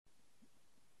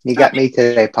You got me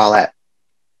today, Paulette.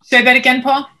 Say that again,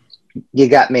 Paul? You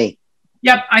got me.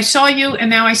 Yep, I saw you, and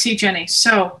now I see Jenny.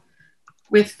 So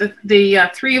with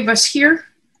the three of us here,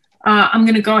 I'm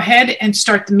going to go ahead and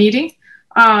start the meeting.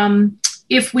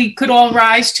 If we could all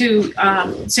rise to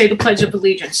say the Pledge of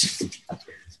Allegiance.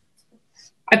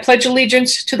 I pledge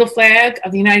allegiance to the flag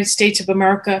of the United States of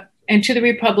America and to the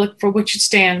republic for which it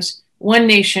stands, one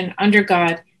nation, under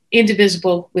God,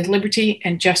 indivisible, with liberty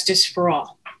and justice for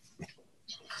all.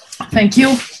 Thank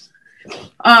you.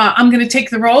 I'm going to take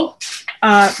the roll.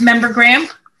 Member Graham?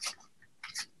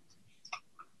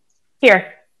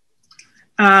 Here.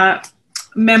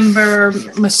 Member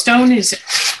Mastone is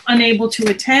unable to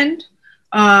attend,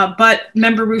 but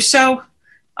Member Rousseau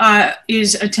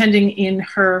is attending in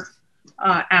her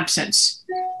absence.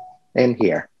 In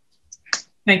here.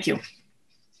 Thank you.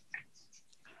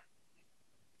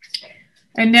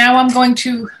 And now I'm going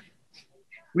to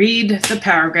read the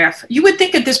paragraph. You would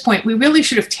think at this point we really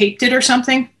should have taped it or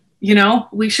something. You know,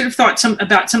 we should have thought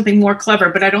about something more clever,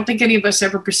 but I don't think any of us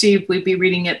ever perceived we'd be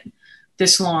reading it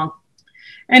this long.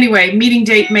 Anyway, meeting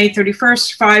date May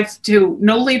 31st, 5 to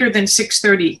no later than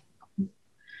 6:30.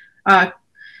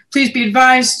 Please be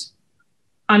advised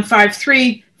on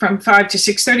 5/3 from 5 to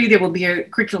 6:30 there will be a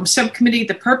curriculum subcommittee.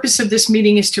 The purpose of this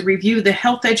meeting is to review the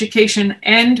health education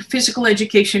and physical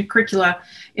education curricula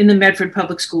in the Medford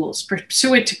Public Schools,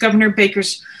 pursuant to Governor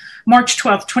Baker's March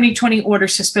 12, 2020 order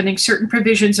suspending certain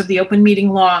provisions of the open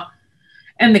meeting law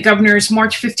and the Governor's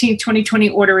March 15, 2020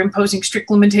 order imposing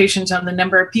strict limitations on the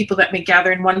number of people that may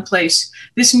gather in one place.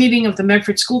 This meeting of the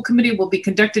Medford School Committee will be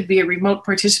conducted via remote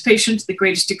participation to the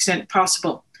greatest extent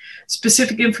possible.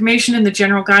 Specific information and the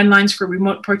general guidelines for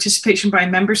remote participation by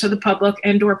members of the public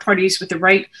and/or parties with the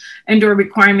right and/or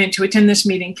requirement to attend this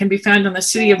meeting can be found on the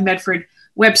City of Medford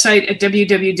website at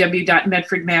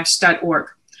www.medfordmass.org.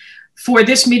 For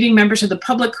this meeting, members of the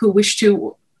public who wish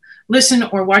to listen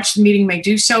or watch the meeting may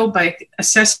do so by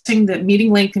accessing the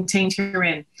meeting link contained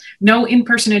herein. No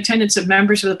in-person attendance of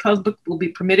members of the public will be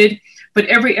permitted, but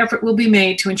every effort will be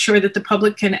made to ensure that the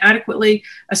public can adequately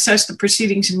assess the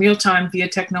proceedings in real time via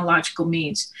technological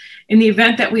means. In the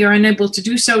event that we are unable to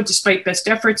do so, despite best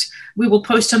efforts, we will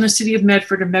post on the City of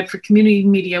Medford or Medford Community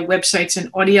Media websites an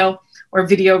audio or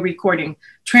video recording,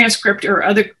 transcript, or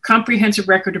other comprehensive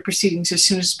record of proceedings as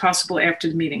soon as possible after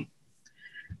the meeting.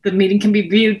 The meeting can be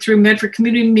viewed through Medford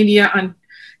Community Media on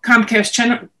Comcast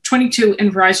Channel 22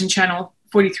 and Verizon Channel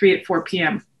 43 at 4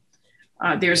 p.m.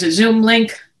 There's a Zoom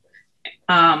link.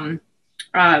 The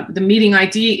meeting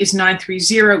ID is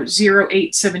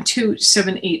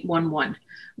 930-0872-7811.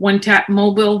 One tap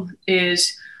mobile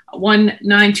is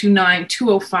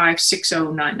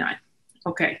 1-929-205-6099.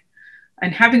 Okay.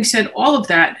 And having said all of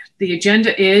that, the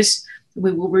agenda is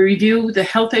we will review the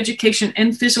health education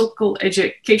and physical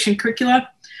education curricula.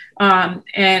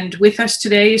 And with us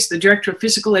today is the Director of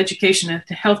Physical Education at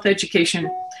the Health Education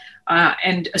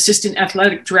and Assistant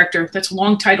Athletic Director. That's a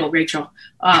long title, Rachel,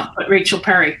 but Rachel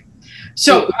Perry.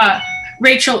 So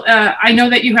Rachel, I know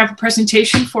that you have a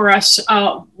presentation for us.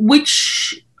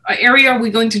 Which area are we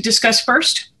going to discuss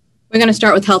first? We're going to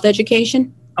start with health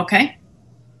education. Okay.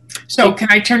 So can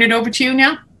I turn it over to you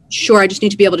now? Sure, I just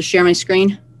need to be able to share my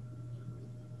screen.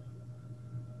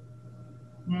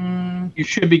 You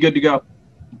should be good to go.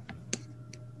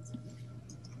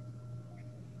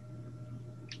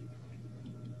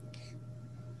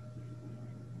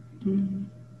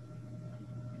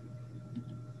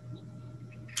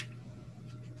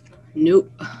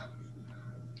 Nope.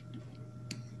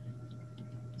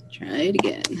 Try it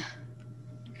again.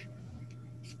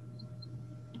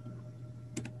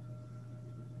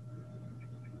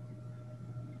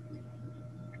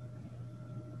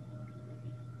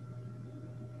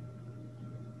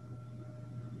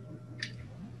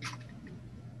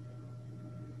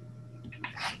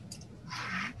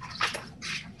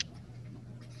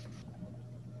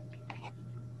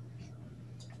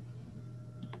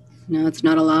 No, it's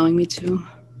not allowing me to.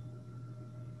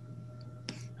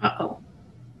 Uh-oh.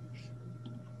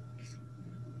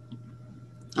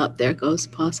 Up there it goes,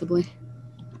 possibly.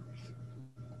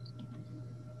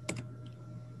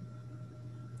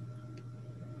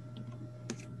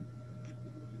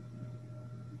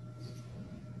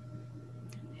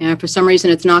 Yeah, for some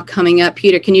reason it's not coming up.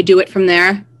 Peter, can you do it from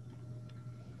there?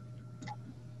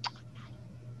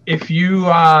 If you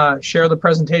share the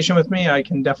presentation with me, I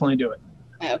can definitely do it.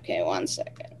 Okay, 1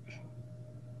 second.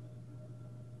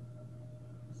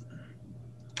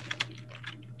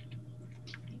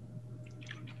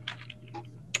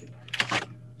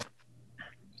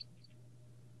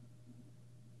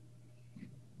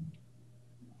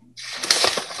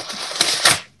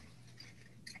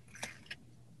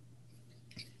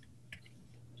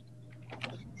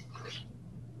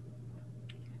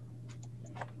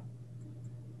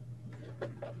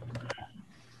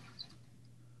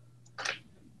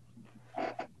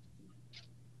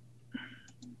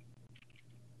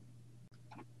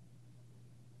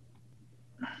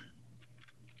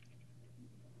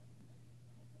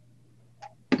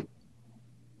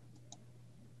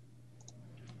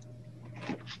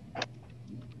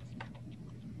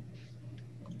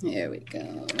 There we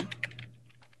go.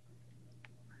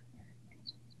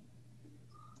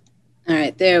 All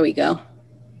right, there we go.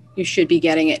 You should be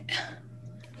getting it.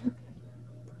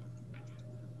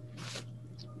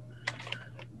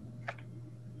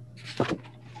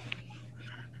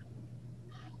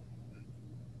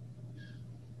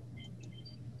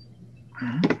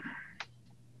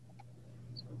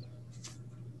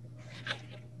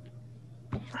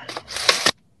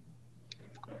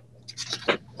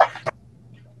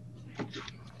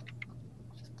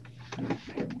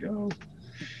 There we go.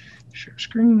 Share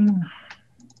screen.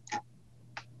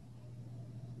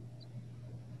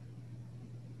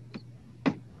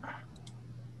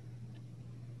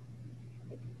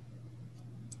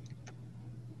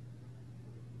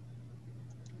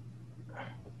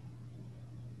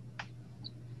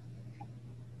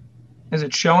 Is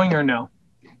it showing or no?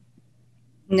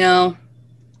 No.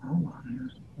 Hold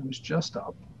on. It was just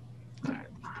up. All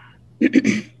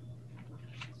right.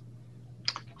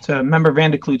 To Member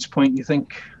Vandekloot's point, you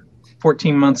think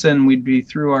 14 months in, we'd be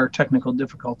through our technical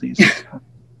difficulties.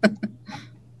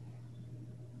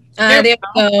 There we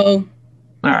go.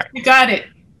 All right. You got it.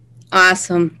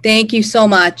 Awesome. Thank you so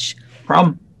much.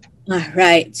 Problem. All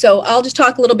right. So I'll just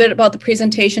talk a little bit about the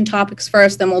presentation topics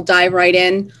first, then we'll dive right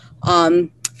in.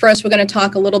 First, we're going to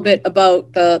talk a little bit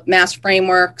about the MASS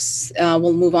frameworks.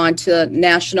 We'll move on to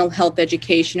national health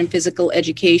education and physical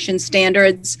education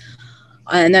standards.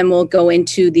 And then we'll go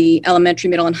into the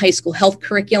elementary, middle, and high school health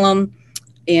curriculum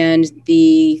and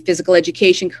the physical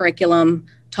education curriculum,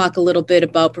 talk a little bit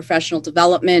about professional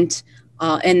development,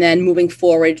 and then moving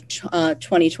forward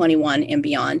 2021 and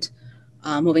beyond.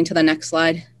 Moving to the next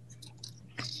slide.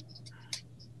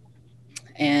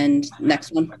 And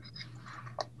next one.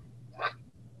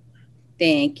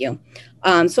 Thank you.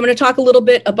 So I'm going to talk a little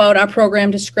bit about our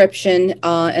program description,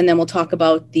 and then we'll talk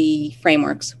about the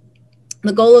frameworks.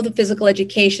 The goal of the Physical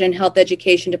Education and Health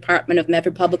Education Department of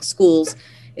Medford Public Schools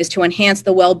is to enhance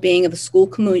the well-being of the school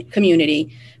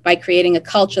community by creating a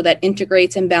culture that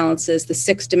integrates and balances the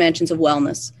 6 dimensions of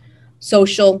wellness: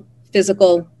 social,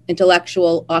 physical,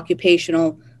 intellectual,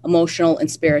 occupational, emotional, and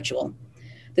spiritual.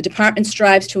 The department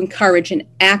strives to encourage an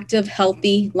active,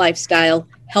 healthy lifestyle,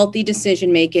 healthy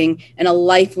decision-making, and a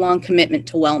lifelong commitment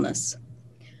to wellness.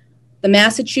 The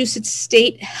Massachusetts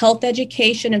State Health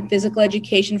Education and Physical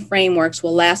Education frameworks were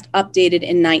last updated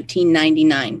in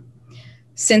 1999.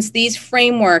 Since these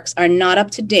frameworks are not up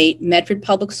to date, Medford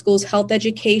Public Schools health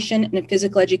education and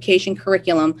physical education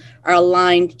curriculum are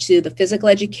aligned to the physical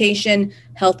education,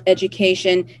 health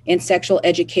education, and sexual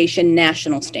education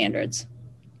national standards.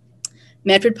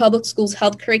 Medford Public Schools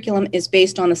health curriculum is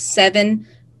based on the 7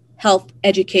 health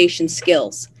education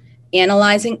skills: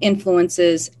 analyzing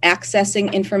influences,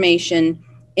 accessing information,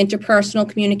 interpersonal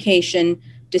communication,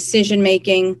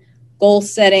 decision-making, goal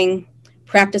setting,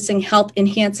 practicing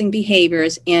health-enhancing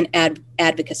behaviors, and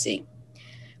advocacy.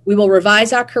 We will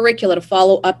revise our curricula to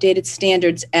follow updated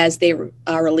standards as they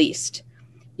are released.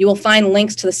 You will find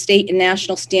links to the state and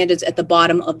national standards at the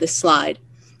bottom of this slide.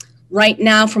 Right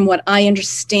now, from what I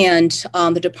understand,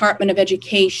 the Department of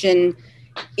Education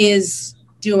is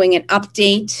doing an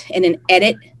update and an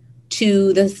edit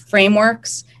to the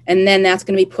frameworks, and then that's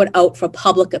going to be put out for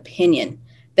public opinion.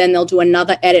 Then they'll do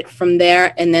another edit from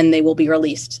there, and then they will be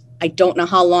released. I don't know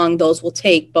how long those will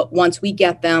take, but once we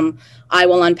get them, I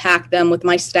will unpack them with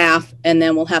my staff, and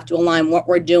then we'll have to align what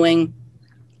we're doing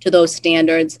to those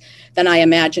standards. Then I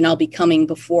imagine I'll be coming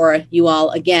before you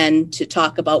all again to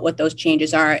talk about what those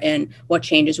changes are and what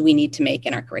changes we need to make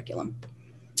in our curriculum.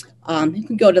 You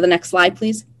can go to the next slide,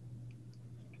 please.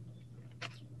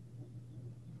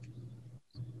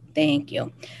 Thank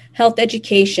you. Health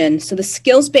education. So the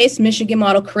skills-based Michigan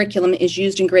model curriculum is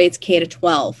used in grades K to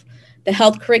 12. The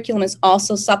health curriculum is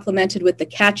also supplemented with the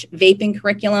Catch Vaping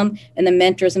curriculum and the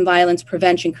Mentors and Violence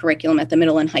Prevention curriculum at the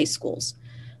middle and high schools.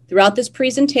 Throughout this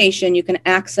presentation, you can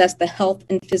access the health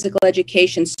and physical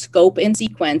education scope and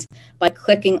sequence by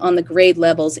clicking on the grade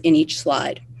levels in each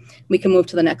slide. We can move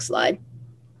to the next slide.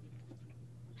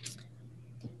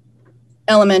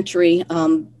 Elementary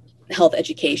health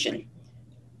education.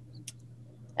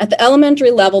 At the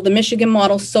elementary level, the Michigan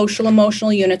Model social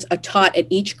emotional units are taught at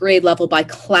each grade level by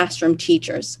classroom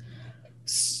teachers.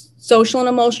 Social and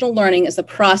emotional learning is the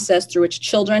process through which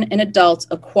children and adults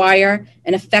acquire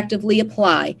and effectively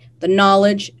apply the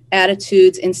knowledge,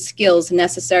 attitudes, and skills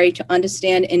necessary to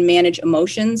understand and manage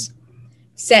emotions,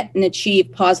 set and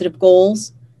achieve positive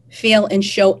goals, feel and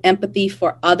show empathy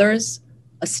for others,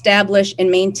 establish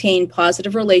and maintain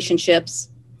positive relationships,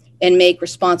 and make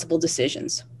responsible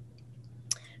decisions.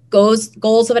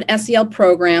 Goals of an SEL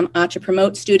program are to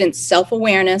promote students'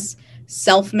 self-awareness,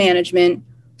 self-management,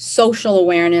 social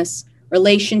awareness,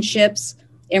 relationships,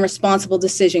 and responsible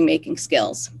decision-making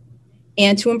skills,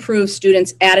 and to improve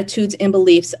students' attitudes and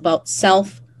beliefs about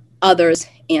self, others,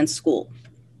 and school.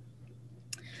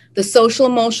 The social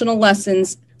emotional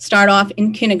lessons start off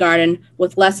in kindergarten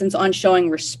with lessons on showing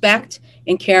respect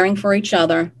and caring for each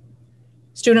other.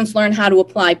 Students learn how to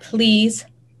apply please,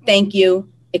 thank you,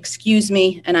 excuse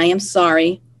me, and I am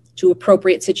sorry to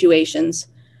appropriate situations.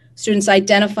 Students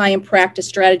identify and practice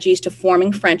strategies to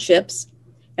forming friendships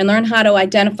and learn how to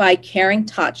identify caring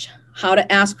touch, how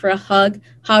to ask for a hug,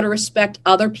 how to respect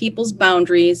other people's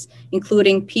boundaries,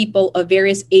 including people of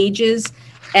various ages,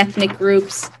 ethnic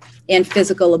groups, and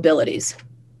physical abilities.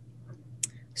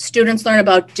 Students learn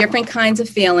about different kinds of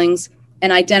feelings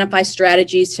and identify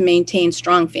strategies to maintain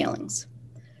strong feelings.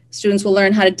 Students will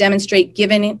learn how to demonstrate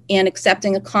giving and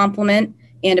accepting a compliment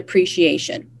and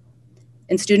appreciation.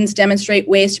 And students demonstrate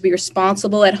ways to be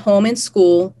responsible at home and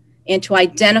school and to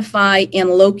identify and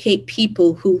locate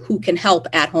people who can help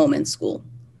at home and school.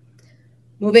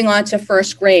 Moving on to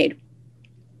first grade.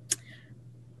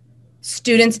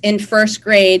 Students in first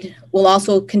grade will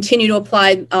also continue to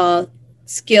apply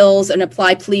skills and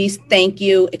apply please, thank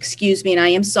you, excuse me, and I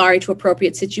am sorry to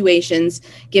appropriate situations,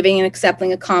 giving and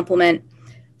accepting a compliment.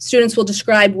 Students will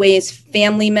describe ways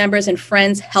family members and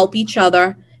friends help each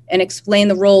other and explain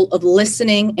the role of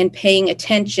listening and paying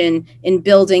attention in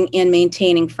building and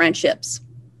maintaining friendships.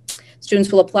 Students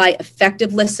will apply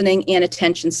effective listening and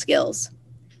attention skills.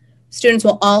 Students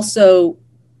will also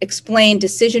explain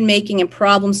decision-making and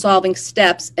problem-solving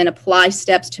steps and apply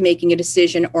steps to making a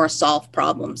decision or solve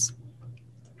problems.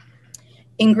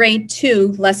 In grade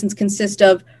 2, lessons consist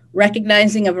of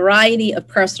recognizing a variety of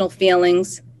personal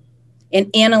feelings and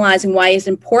analyzing why it's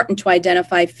important to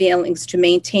identify feelings to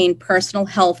maintain personal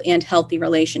health and healthy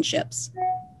relationships.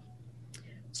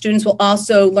 Students will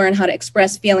also learn how to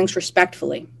express feelings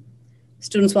respectfully.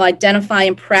 Students will identify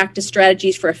and practice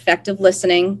strategies for effective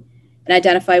listening and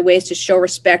identify ways to show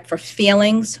respect for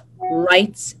feelings,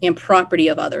 rights, and property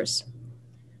of others.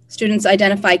 Students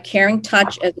identify caring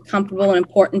touch as a comfortable and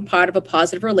important part of a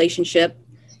positive relationship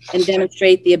and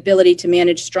demonstrate the ability to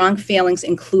manage strong feelings,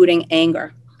 including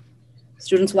anger.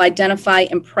 Students will identify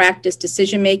and practice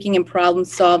decision-making and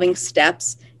problem-solving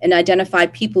steps and identify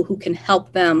people who can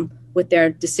help them with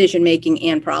their decision-making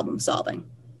and problem-solving.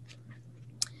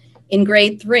 In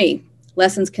grade 3,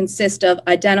 lessons consist of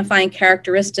identifying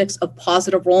characteristics of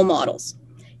positive role models,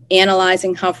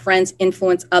 analyzing how friends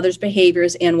influence others'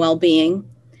 behaviors and well-being,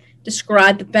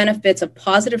 describe the benefits of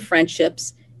positive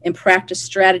friendships, and practice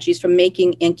strategies for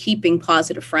making and keeping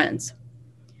positive friends.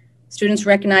 Students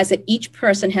recognize that each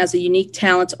person has a unique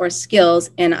talent or skills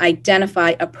and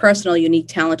identify a personal unique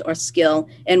talent or skill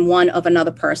and one of another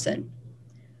person.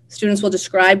 Students will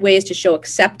describe ways to show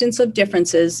acceptance of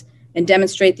differences and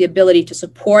demonstrate the ability to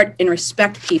support and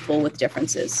respect people with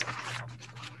differences.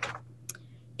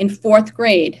 In 4th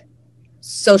grade,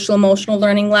 social emotional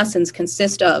learning lessons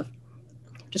consist of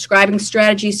describing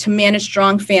strategies to manage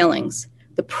strong failings,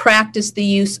 the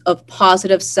use of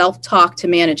positive self-talk to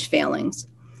manage failings.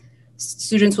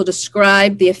 Students will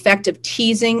describe the effect of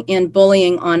teasing and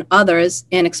bullying on others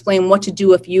and explain what to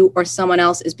do if you or someone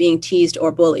else is being teased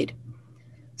or bullied.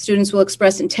 Students will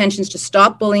express intentions to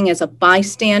stop bullying as a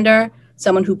bystander,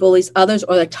 someone who bullies others,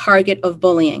 or the target of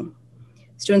bullying.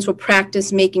 Students will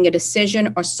practice making a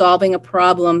decision or solving a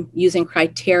problem using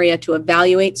criteria to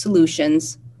evaluate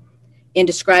solutions and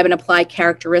describe and apply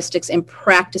characteristics and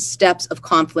practice steps of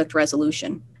conflict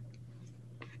resolution.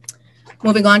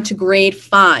 Moving on to grade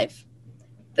 5.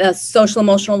 The social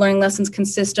emotional learning lessons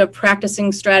consist of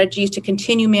practicing strategies to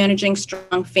continue managing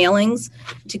strong failings.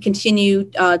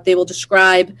 They will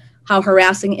describe how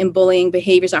harassing and bullying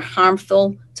behaviors are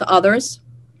harmful to others.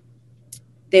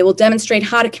 They will demonstrate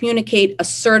how to communicate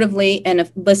assertively and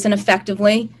listen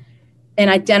effectively and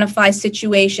identify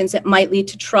situations that might lead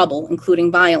to trouble,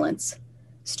 including violence.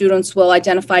 Students will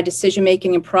identify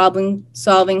decision-making and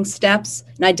problem-solving steps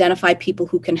and identify people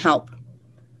who can help.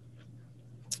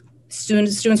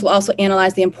 Students will also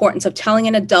analyze the importance of telling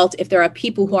an adult if there are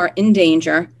people who are in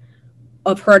danger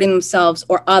of hurting themselves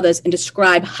or others and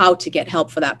describe how to get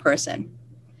help for that person.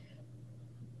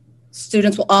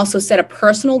 Students will also set a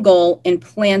personal goal and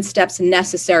plan steps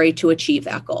necessary to achieve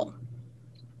that goal.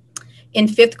 In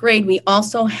 5th grade, we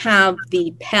also have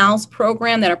the PALS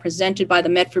program that are presented by the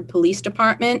Medford Police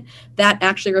Department. That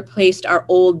actually replaced our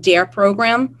old DARE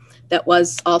program that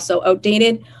was also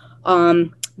outdated.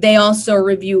 They also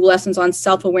review lessons on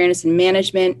self-awareness and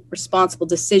management, responsible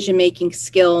decision-making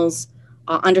skills,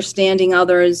 understanding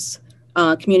others,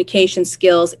 communication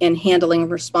skills, and handling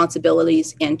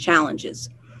responsibilities and challenges.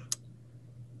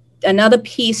 Another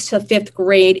piece to 5th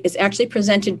grade is actually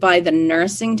presented by the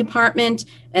nursing department,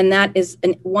 and that is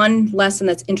one lesson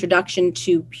that's Introduction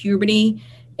to Puberty,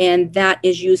 and that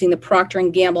is using the Procter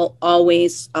 & Gamble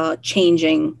Always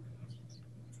Changing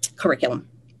curriculum.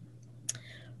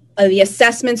 The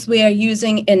assessments we are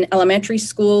using in elementary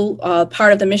school,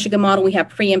 part of the Michigan model, we have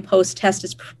pre and post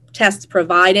tests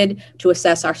provided to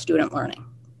assess our student learning.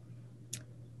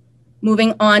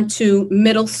 Moving on to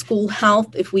middle school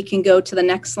health, if we can go to the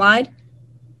next slide.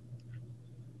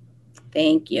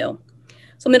 Thank you.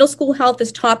 So middle school health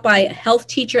is taught by a health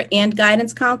teacher and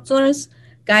guidance counselors.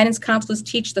 Guidance counselors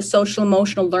teach the social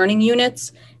emotional learning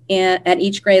units at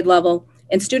each grade level.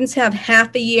 And students have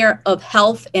half a year of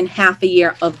health and half a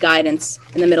year of guidance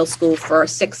in the middle school for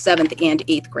 6th, 7th, and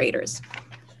 8th graders.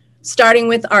 Starting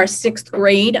with our 6th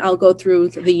grade, I'll go through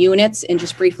the units and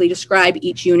just briefly describe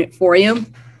each unit for you.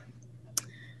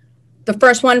 The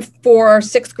first one for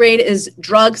 6th grade is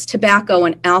drugs, tobacco,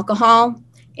 and alcohol.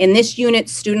 In this unit,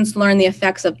 students learn the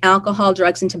effects of alcohol,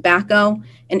 drugs, and tobacco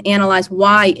and analyze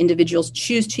why individuals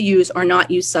choose to use or not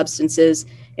use substances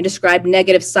and describe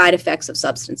negative side effects of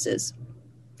substances.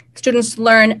 Students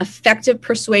learn effective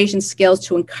persuasion skills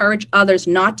to encourage others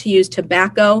not to use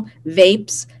tobacco,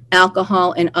 vapes,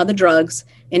 alcohol, and other drugs,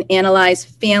 and analyze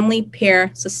family, peer,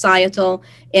 societal,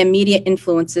 and media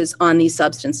influences on these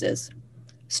substances.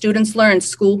 Students learn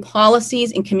school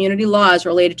policies and community laws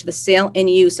related to the sale and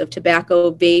use of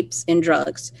tobacco, vapes, and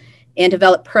drugs, and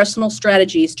develop personal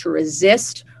strategies to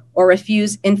resist or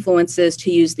refuse influences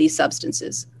to use these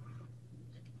substances.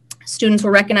 Students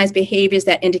will recognize behaviors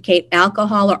that indicate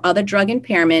alcohol or other drug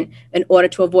impairment in order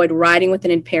to avoid riding with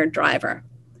an impaired driver.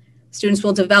 Students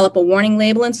will develop a warning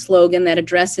label and slogan that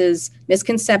addresses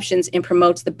misconceptions and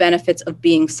promotes the benefits of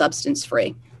being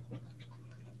substance-free.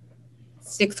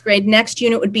 6th grade, next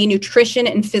unit would be nutrition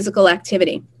and physical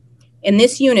activity. In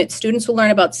this unit, students will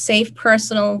learn about safe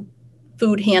personal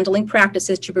food handling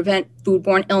practices to prevent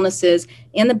foodborne illnesses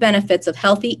and the benefits of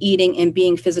healthy eating and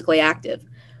being physically active.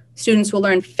 Students will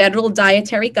learn federal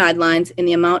dietary guidelines and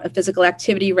the amount of physical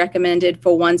activity recommended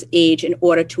for one's age in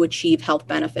order to achieve health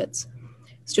benefits.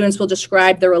 Students will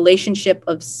describe the relationship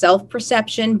of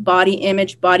self-perception, body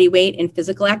image, body weight, and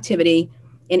physical activity,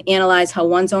 and analyze how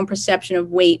one's own perception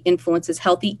of weight influences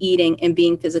healthy eating and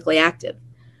being physically active.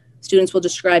 Students will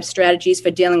describe strategies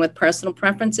for dealing with personal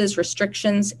preferences,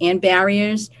 restrictions, and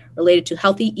barriers related to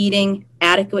healthy eating,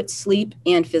 adequate sleep,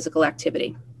 and physical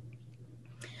activity.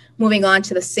 Moving on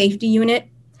to the safety unit,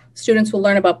 students will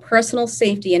learn about personal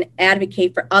safety and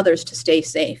advocate for others to stay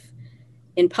safe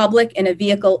in public, in a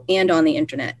vehicle, and on the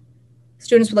internet.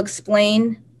 Students will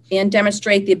explain and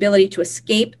demonstrate the ability to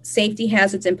escape safety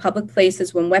hazards in public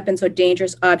places when weapons or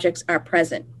dangerous objects are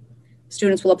present.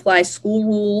 Students will apply school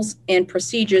rules and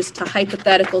procedures to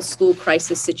hypothetical school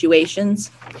crisis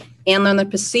situations and learn the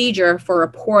procedure for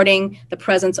reporting the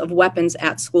presence of weapons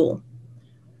at school.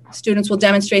 Students will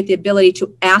demonstrate the ability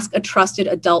to ask a trusted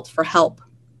adult for help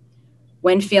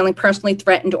when feeling personally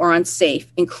threatened or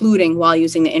unsafe, including while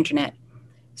using the internet.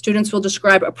 Students will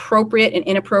describe appropriate and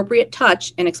inappropriate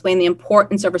touch and explain the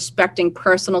importance of respecting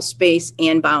personal space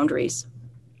and boundaries.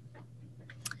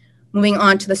 Moving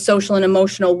on to the social and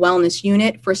emotional wellness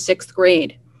unit for 6th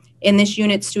grade. In this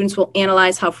unit, students will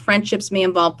analyze how friendships may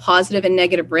involve positive and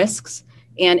negative risks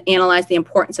and analyze the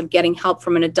importance of getting help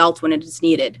from an adult when it is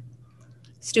needed.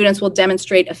 Students will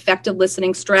demonstrate effective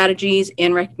listening strategies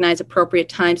and recognize appropriate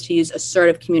times to use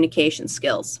assertive communication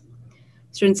skills.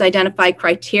 Students identify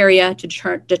criteria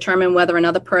to determine whether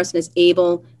another person is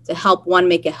able to help one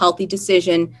make a healthy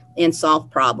decision and solve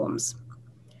problems.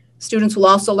 Students will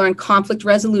also learn conflict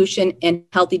resolution and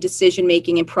healthy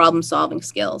decision-making and problem-solving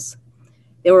skills.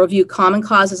 They will review common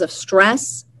causes of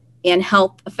stress and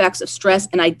health effects of stress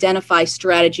and identify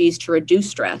strategies to reduce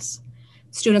stress.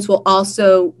 Students will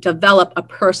also develop a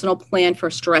personal plan for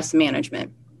stress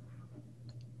management.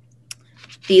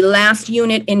 The last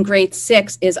unit in grade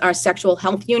 6 is our sexual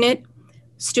health unit.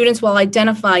 Students will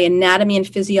identify anatomy and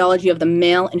physiology of the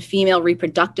male and female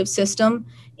reproductive system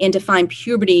and define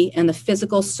puberty and the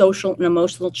physical, social, and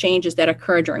emotional changes that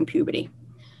occur during puberty.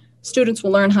 Students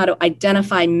will learn how to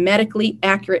identify medically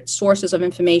accurate sources of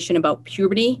information about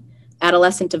puberty,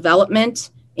 adolescent development,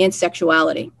 and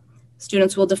sexuality.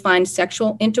 Students will define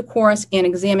sexual intercourse and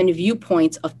examine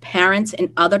viewpoints of parents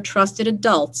and other trusted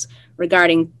adults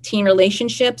regarding teen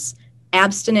relationships,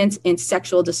 abstinence, and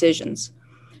sexual decisions.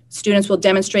 Students will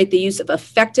demonstrate the use of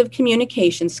effective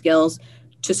communication skills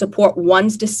to support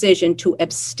one's decision to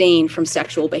abstain from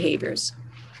sexual behaviors.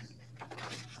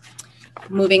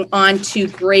 Moving on to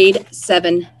grade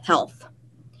 7 health.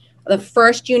 The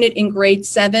first unit in grade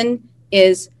 7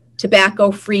 is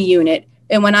tobacco-free unit.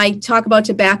 And when I talk about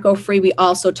tobacco-free, we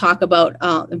also talk about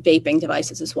vaping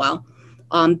devices as well.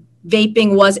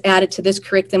 Vaping was added to this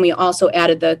curriculum. We also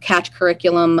added the CATCH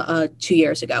curriculum 2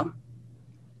 years ago.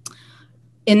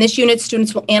 In this unit,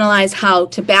 students will analyze how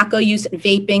tobacco use and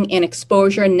vaping and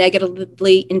exposure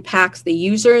negatively impacts the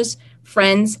users,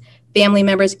 friends, family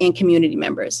members, and community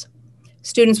members.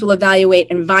 Students will evaluate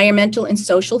environmental and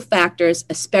social factors,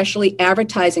 especially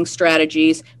advertising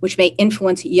strategies, which may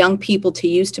influence young people to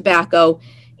use tobacco,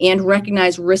 and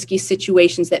recognize risky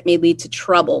situations that may lead to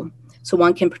trouble, so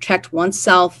one can protect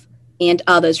oneself and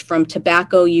others from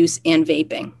tobacco use and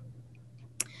vaping.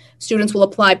 Students will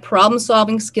apply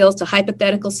problem-solving skills to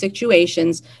hypothetical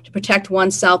situations to protect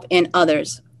oneself and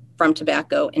others from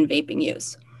tobacco and vaping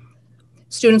use.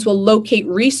 Students will locate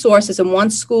resources in one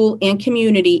school and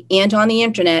community and on the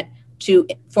internet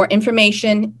for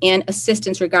information and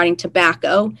assistance regarding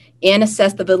tobacco and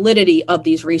assess the validity of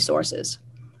these resources.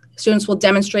 Students will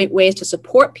demonstrate ways to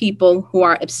support people who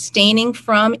are abstaining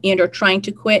from and are trying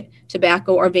to quit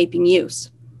tobacco or vaping use.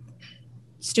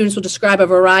 Students will describe a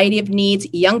variety of needs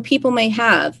young people may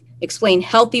have, explain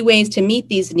healthy ways to meet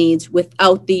these needs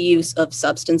without the use of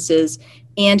substances,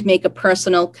 and make a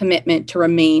personal commitment to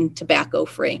remain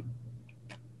tobacco-free.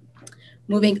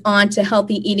 Moving on to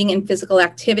healthy eating and physical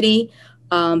activity,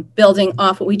 building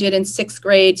off what we did in 6th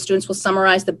grade, students will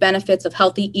summarize the benefits of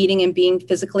healthy eating and being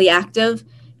physically active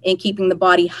and keeping the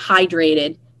body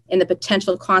hydrated and the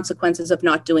potential consequences of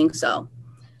not doing so.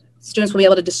 Students will be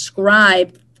able to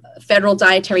describe federal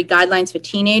dietary guidelines for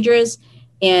teenagers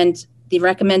and the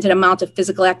recommended amount of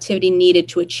physical activity needed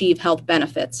to achieve health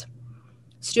benefits.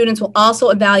 Students will also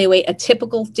evaluate a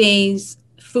typical day's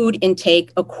food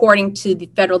intake according to the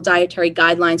federal dietary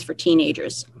guidelines for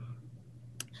teenagers.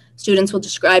 Students will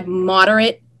describe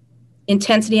moderate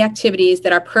intensity activities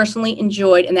that are personally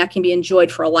enjoyed and that can be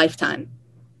enjoyed for a lifetime.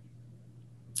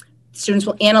 Students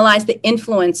will analyze the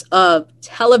influence of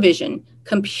television,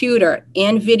 computer,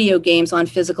 and video games on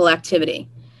physical activity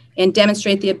and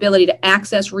demonstrate the ability to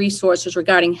access resources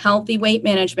regarding healthy weight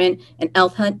management and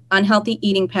unhealthy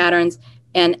eating patterns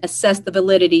and assess the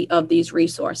validity of these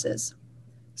resources.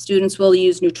 Students will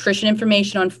use nutrition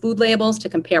information on food labels to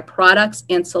compare products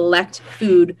and select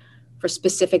food for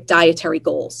specific dietary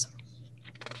goals.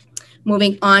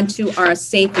 Moving on to our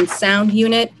safe and sound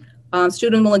unit,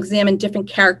 students will examine different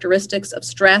characteristics of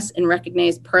stress and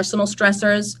recognize personal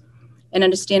stressors and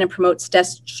understand and promote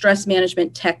stress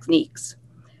management techniques.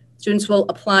 Students will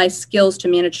apply skills to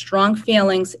manage strong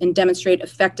feelings and demonstrate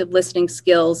effective listening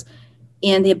skills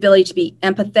and the ability to be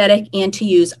empathetic and to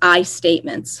use I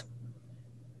statements.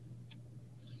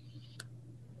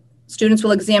 Students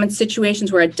will examine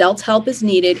situations where adult help is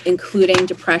needed, including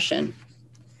depression.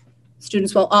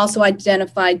 Students will also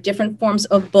identify different forms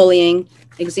of bullying,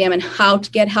 examine how to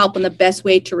get help and the best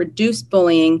way to reduce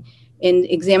bullying, and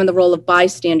examine the role of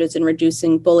bystanders in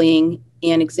reducing bullying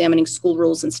and examining school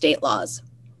rules and state laws.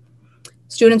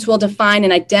 Students will define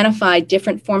and identify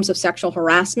different forms of sexual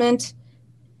harassment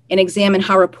and examine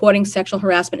how reporting sexual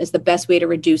harassment is the best way to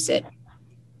reduce it.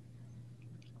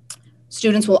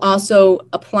 Students will also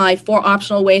apply 4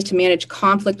 optional ways to manage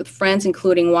conflict with friends,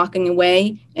 including walking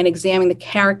away and examining the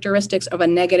characteristics of a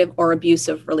negative or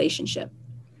abusive relationship.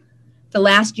 The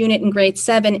last unit in grade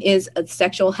 7 is a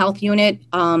sexual health unit.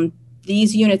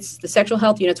 These units, the sexual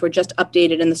health units, were just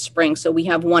updated in the spring, so we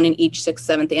have 1 in each 6th,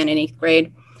 7th, and 8th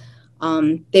grade.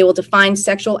 They will define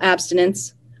sexual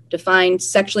abstinence, identify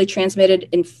sexually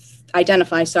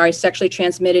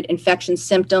transmitted infection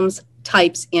symptoms,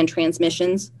 types, and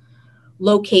transmissions,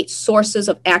 locate sources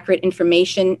of accurate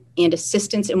information and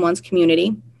assistance in one's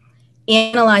community,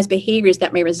 analyze behaviors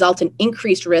that may result in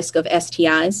increased risk of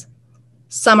STIs,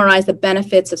 summarize the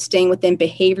benefits of staying within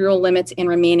behavioral limits and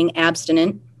remaining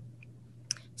abstinent,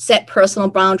 set personal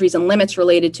boundaries and limits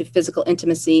related to physical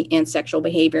intimacy and sexual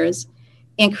behaviors,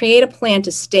 and create a plan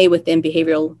to stay within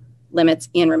behavioral limits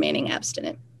and remaining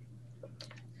abstinent.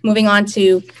 Moving on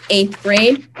to 8th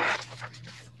grade.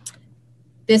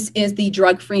 This is the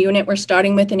drug-free unit we're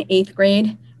starting with in 8th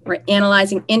grade. We're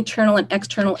analyzing internal and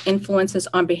external influences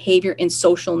on behavior and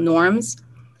social norms,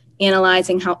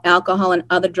 analyzing how alcohol and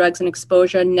other drugs and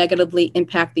exposure negatively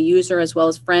impact the user as well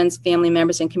as friends, family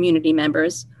members, and community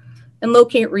members, and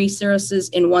locate resources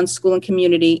in one school and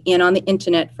community and on the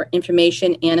internet for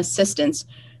information and assistance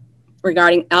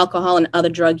regarding alcohol and other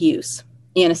drug use,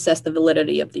 and assess the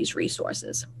validity of these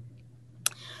resources.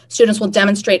 Students will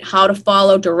demonstrate how to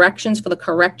follow directions for the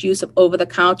correct use of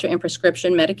over-the-counter and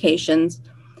prescription medications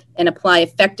and apply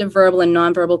effective verbal and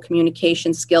nonverbal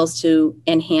communication skills to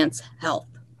enhance health.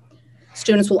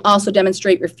 Students will also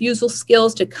demonstrate refusal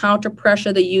skills to counter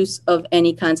pressure the use of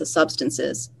any kinds of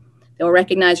substances. They will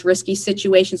recognize risky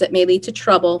situations that may lead to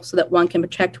trouble so that one can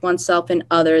protect oneself and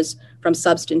others from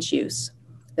substance use.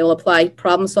 They will apply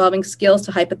problem-solving skills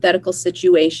to hypothetical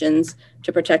situations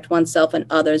to protect oneself and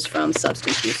others from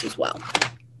substance use as well.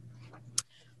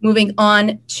 Moving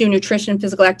on to nutrition and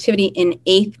physical activity in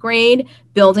 8th grade,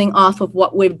 building off of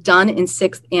what we've done in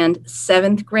 6th and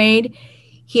 7th grade.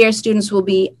 Here, students will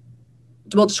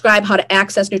describe how to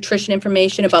access nutrition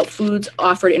information about foods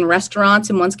offered in restaurants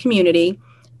in one's community,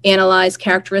 analyze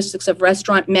characteristics of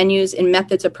restaurant menus and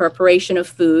methods of preparation of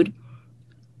food.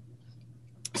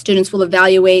 Students will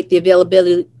evaluate the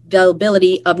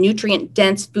availability of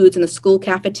nutrient-dense foods in the school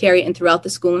cafeteria and throughout the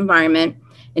school environment,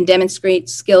 and demonstrate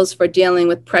skills for dealing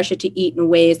with pressure to eat in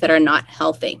ways that are not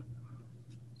healthy.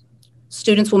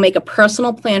 Students will make a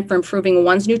personal plan for improving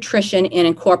one's nutrition and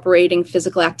incorporating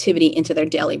physical activity into their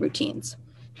daily routines.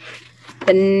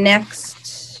 The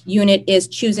next unit is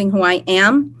Choosing Who I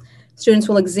Am. Students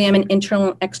will examine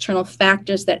internal and external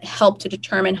factors that help to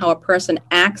determine how a person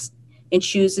acts and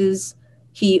chooses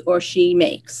he or she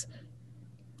makes.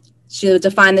 She will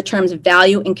define the terms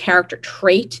value and character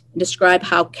trait and describe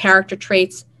how character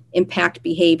traits impact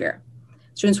behavior.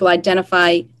 Students will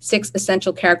identify 6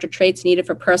 essential character traits needed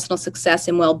for personal success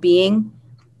and well-being.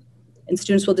 And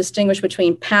students will distinguish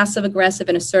between passive-aggressive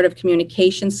and assertive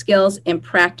communication skills and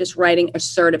practice writing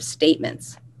assertive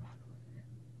statements.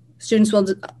 Students will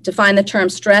define the term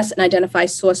stress and identify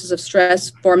sources of stress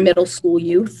for middle school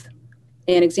youth,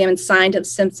 and examine signs of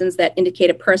symptoms that indicate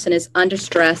a person is under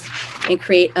stress, and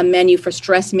create a menu for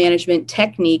stress management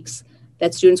techniques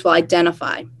that students will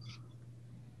identify.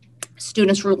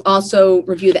 Students will also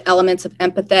review the elements of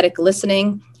empathetic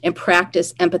listening and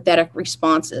practice empathetic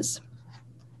responses.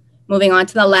 Moving on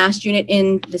to the last unit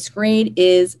in this grade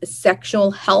is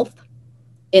sexual health.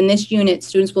 In this unit,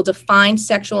 students will define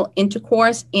sexual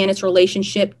intercourse and its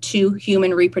relationship to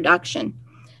human reproduction,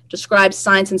 describe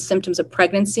signs and symptoms of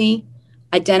pregnancy,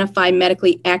 identify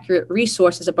medically accurate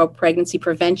resources about pregnancy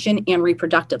prevention and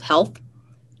reproductive health,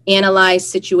 analyze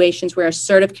situations where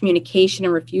assertive communication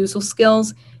and refusal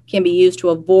skills can be used to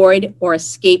avoid or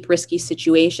escape risky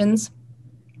situations,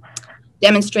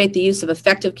 demonstrate the use of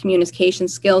effective communication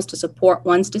skills to support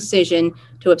one's decision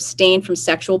to abstain from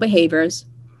sexual behaviors,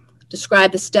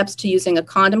 describe the steps to using a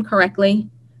condom correctly,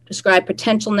 describe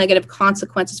potential negative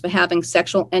consequences for having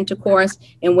sexual intercourse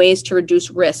and ways to reduce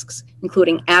risks,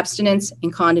 including abstinence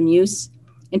and condom use,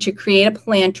 and to create a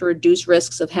plan to reduce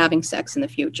risks of having sex in the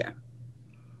future.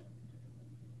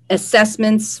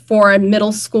 Assessments for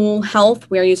middle school health,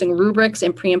 we are using rubrics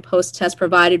and pre and post tests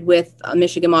provided with a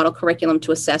Michigan model curriculum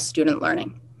to assess student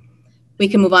learning. We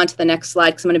can move on to the next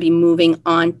slide because I'm going to be moving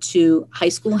on to high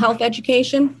school health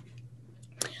education.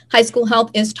 High school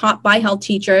health is taught by health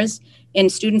teachers, and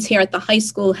students here at the high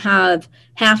school have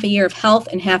half a year of health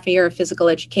and half a year of physical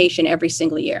education every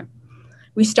single year.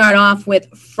 We start off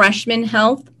with freshman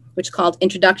health, which is called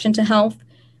Introduction to Health.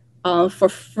 For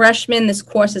freshmen, this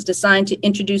course is designed to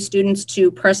introduce students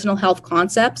to personal health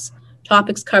concepts.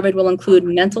 Topics covered will include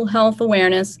mental health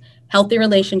awareness, healthy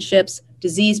relationships,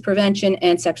 disease prevention,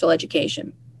 and sexual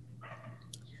education.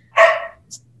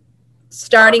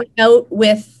 Starting out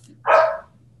with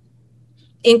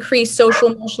increased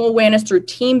social emotional awareness through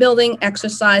team building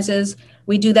exercises.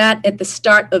 We do that at the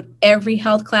start of every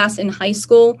health class in high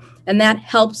school, and that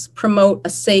helps promote a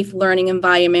safe learning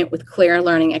environment with clear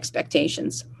learning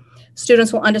expectations.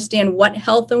 Students will understand what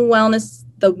health and wellness,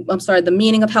 the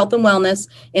meaning of health and wellness,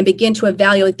 and begin to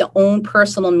evaluate their own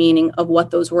personal meaning of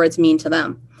what those words mean to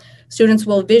them. Students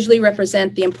will visually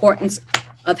represent the importance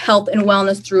of health and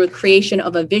wellness through a creation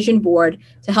of a vision board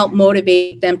to help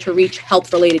motivate them to reach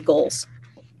health-related goals.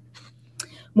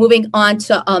 Moving on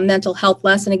to a mental health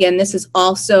lesson. Again, this is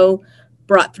also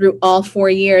brought through all 4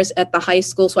 years at the high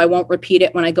school, so I won't repeat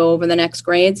it when I go over the next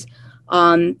grades.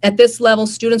 At this level,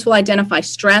 students will identify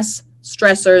stress,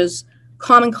 stressors,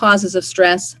 common causes of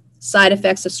stress, side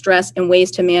effects of stress, and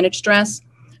ways to manage stress.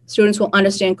 Students will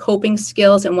understand coping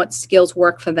skills and what skills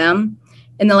work for them,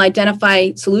 and they'll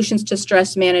identify solutions to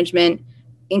stress management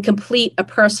and complete a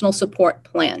personal support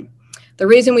plan. The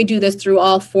reason we do this through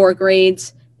all 4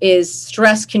 grades is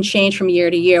stress can change from year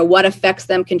to year. What affects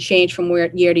them can change from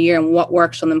year to year, and what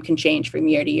works for them can change from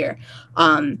year to year.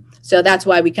 So that's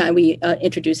why we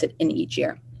introduce it in each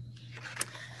year.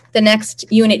 The next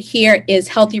unit here is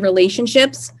healthy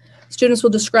relationships. Students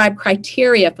will describe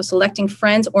criteria for selecting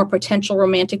friends or potential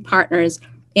romantic partners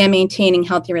and maintaining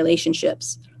healthy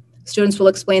relationships. Students will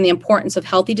explain the importance of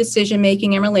healthy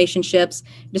decision-making and relationships,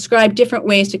 describe different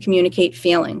ways to communicate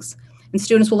feelings. and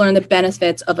students will learn the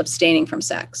benefits of abstaining from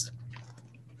sex.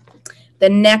 The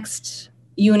next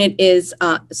unit is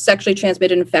sexually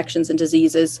transmitted infections and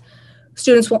diseases.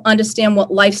 Students will understand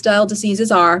what lifestyle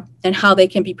diseases are and how they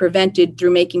can be prevented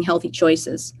through making healthy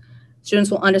choices.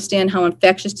 Students will understand how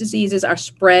infectious diseases are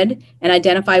spread and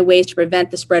identify ways to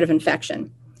prevent the spread of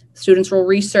infection. Students will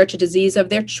research a disease of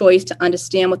their choice to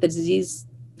understand what the disease,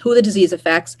 who the disease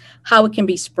affects, how it can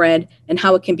be spread, and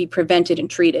how it can be prevented and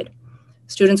treated.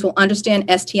 Students will understand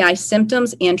STI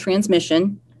symptoms and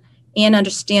transmission, and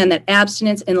understand that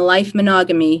abstinence and life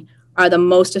monogamy are the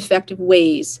most effective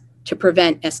ways to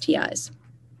prevent STIs.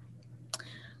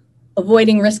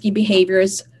 Avoiding risky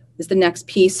behaviors is the next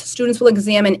piece. Students will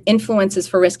examine influences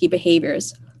for risky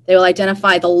behaviors. They will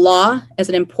identify the law as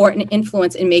an important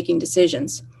influence in making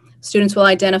decisions. Students will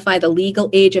identify the legal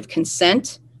age of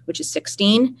consent, which is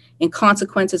 16, and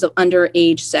consequences of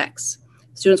underage sex.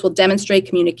 Students will demonstrate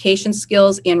communication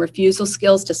skills and refusal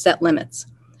skills to set limits.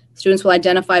 Students will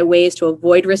identify ways to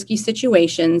avoid risky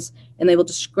situations, and they will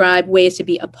describe ways to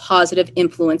be a positive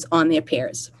influence on their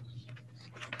peers.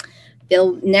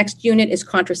 The next unit is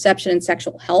contraception and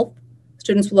sexual health.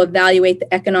 Students will evaluate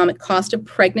the economic cost of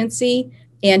pregnancy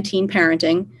and teen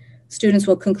parenting. Students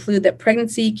will conclude that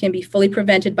pregnancy can be fully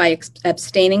prevented by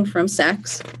abstaining from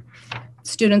sex.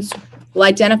 Students will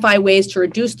identify ways to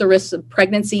reduce the risks of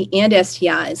pregnancy and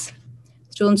STIs.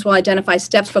 Students will identify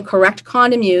steps for correct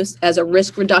condom use as a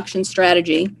risk reduction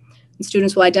strategy. And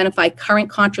students will identify current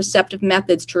contraceptive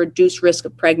methods to reduce risk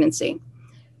of pregnancy.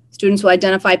 Students will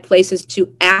identify places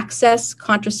to access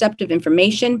contraceptive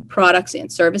information, products,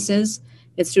 and services.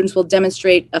 And students will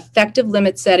demonstrate effective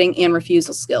limit setting and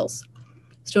refusal skills.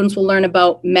 Students will learn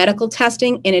about medical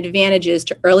testing and advantages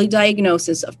to early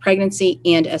diagnosis of pregnancy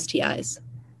and STIs.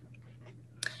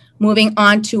 Moving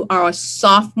on to our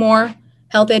sophomore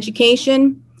health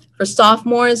education. For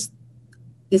sophomores,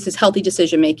 this is healthy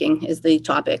decision-making is the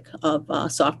topic of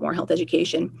sophomore health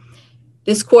education.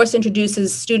 This course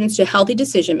introduces students to healthy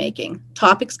decision-making.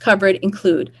 Topics covered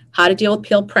include how to deal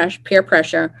with peer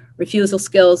pressure, refusal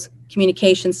skills,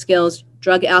 communication skills,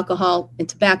 drug, alcohol, and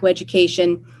tobacco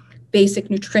education, basic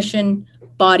nutrition,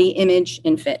 body image,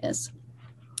 and fitness.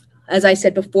 As I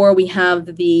said before, we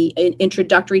have the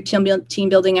introductory team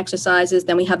building exercises,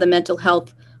 then we have the mental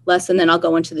health lesson, then I'll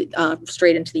go into the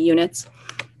straight into the units.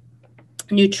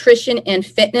 Nutrition and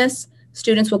fitness.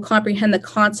 Students will comprehend the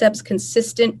concepts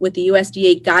consistent with the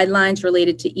USDA guidelines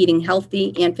related to eating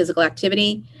healthy and physical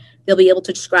activity. They'll be able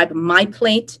to describe My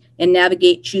Plate and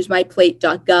navigate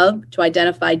choosemyplate.gov to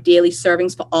identify daily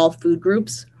servings for all food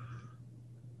groups.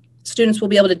 Students will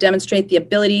be able to demonstrate the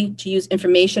ability to use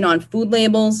information on food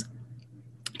labels,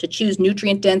 to choose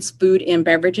nutrient-dense food and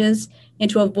beverages, and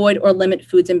to avoid or limit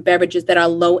foods and beverages that are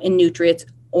low in nutrients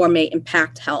or may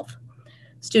impact health.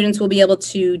 Students will be able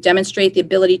to demonstrate the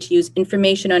ability to use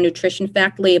information on nutrition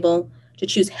fact label to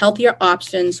choose healthier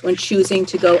options when choosing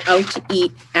to go out to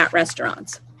eat at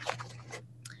restaurants.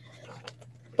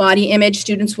 Body image.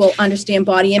 Students will understand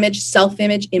body image,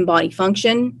 self-image, and body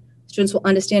function. Students will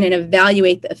understand and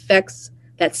evaluate the effects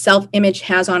that self-image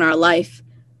has on our life.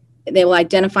 They will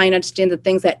identify and understand the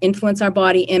things that influence our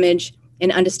body image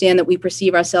and understand that we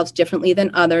perceive ourselves differently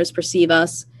than others perceive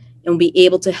us, and will be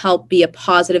able to help be a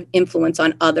positive influence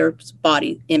on others'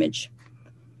 body image.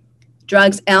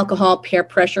 Drugs, alcohol, peer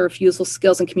pressure, refusal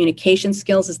skills, and communication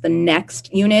skills is the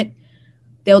next unit.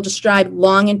 They'll describe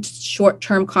long and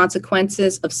short-term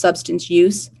consequences of substance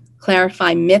use,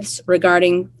 clarify myths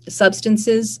regarding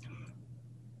substances,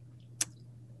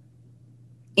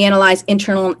 analyze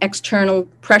internal and external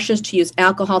pressures to use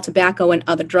alcohol, tobacco, and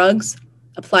other drugs,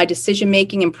 apply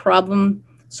decision-making and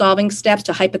problem-solving steps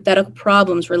to hypothetical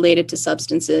problems related to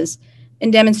substances,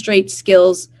 and demonstrate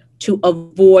skills to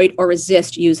avoid or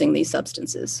resist using these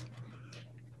substances.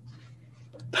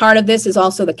 Part of this is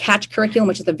also the CATCH curriculum,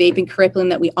 which is the vaping curriculum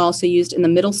that we also used in the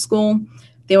middle school.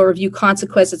 They will review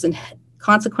consequences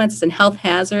and health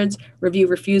hazards, review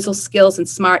refusal skills and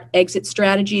smart exit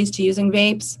strategies to using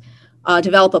vapes,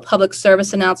 develop a public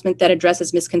service announcement that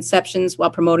addresses misconceptions while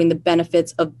promoting the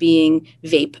benefits of being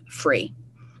vape-free.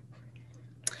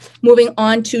 Moving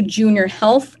on to junior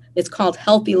health, it's called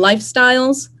Healthy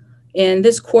Lifestyles. And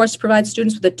this course provides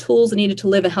students with the tools needed to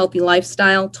live a healthy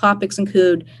lifestyle. Topics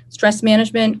include stress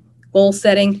management, goal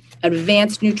setting,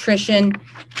 advanced nutrition,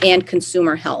 and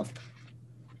consumer health.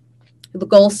 The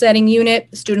goal setting unit,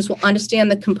 students will understand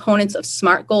the components of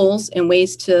SMART goals and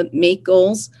ways to make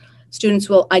goals. Students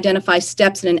will identify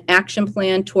steps in an action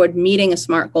plan toward meeting a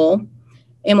SMART goal,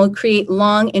 and will create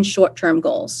long and short-term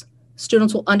goals.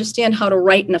 Students will understand how to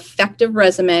write an effective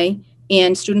resume,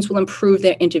 and students will improve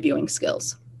their interviewing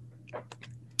skills.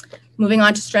 Moving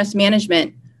on to stress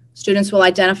management. Students will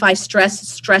identify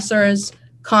stressors,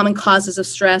 common causes of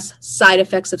stress, side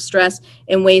effects of stress,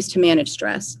 and ways to manage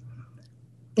stress.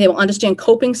 They will understand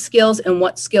coping skills and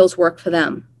what skills work for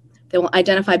them. They will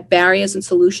identify barriers and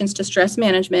solutions to stress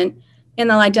management,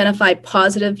 and they'll identify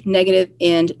positive, negative,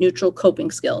 and neutral coping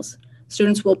skills.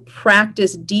 Students will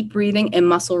practice deep breathing and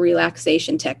muscle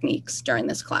relaxation techniques during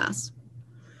this class.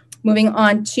 Moving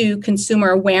on to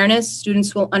consumer awareness,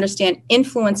 students will understand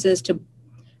influences to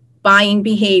buying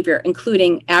behavior,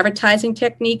 including advertising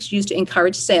techniques used to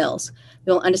encourage sales.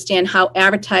 They'll understand how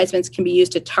advertisements can be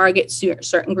used to target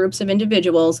certain groups of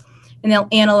individuals, and they'll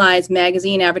analyze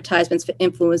magazine advertisements for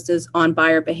influences on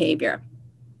buyer behavior.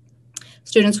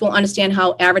 Students will understand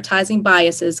how advertising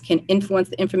biases can influence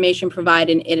the information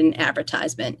provided in an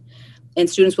advertisement, and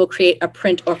students will create a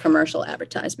print or commercial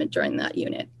advertisement during that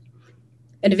unit.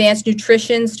 Advanced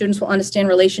nutrition, students will understand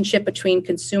relationship between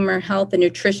consumer health and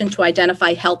nutrition to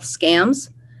identify health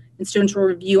scams, and students will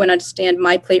review and understand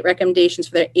MyPlate recommendations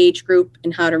for their age group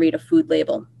and how to read a food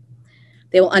label.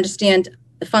 They will understand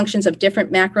the functions of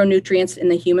different macronutrients in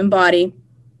the human body,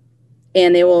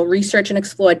 and they will research and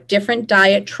explore different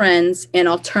diet trends and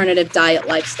alternative diet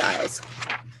lifestyles.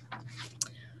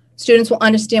 Students will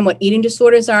understand what eating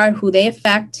disorders are, who they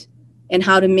affect, and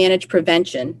how to manage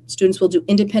prevention. Students will do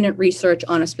independent research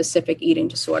on a specific eating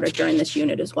disorder during this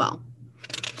unit as well.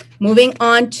 Moving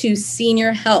on to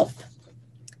senior health.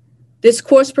 This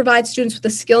course provides students with the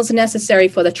skills necessary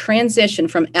for the transition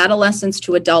from adolescence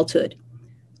to adulthood.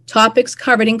 Topics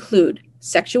covered include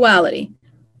sexuality,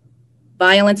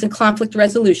 violence and conflict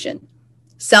resolution,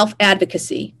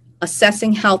 self-advocacy,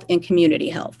 assessing health and community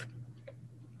health.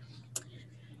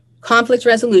 Conflict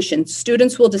resolution.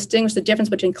 Students will distinguish the difference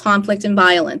between conflict and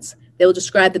violence. They will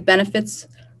describe the benefits.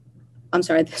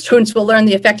 The students will learn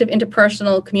the effective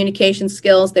interpersonal communication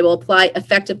skills. They will apply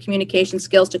effective communication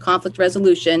skills to conflict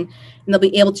resolution, and they'll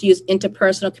be able to use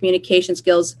interpersonal communication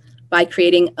skills by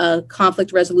creating a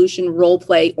conflict resolution role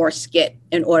play or skit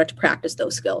in order to practice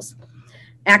those skills.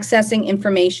 Accessing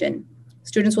information.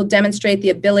 Students will demonstrate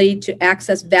the ability to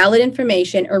access valid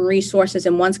information or resources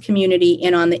in one's community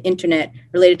and on the internet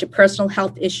related to personal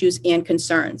health issues and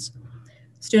concerns.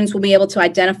 Students will be able to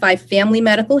identify family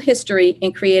medical history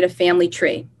and create a family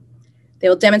tree. They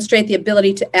will demonstrate the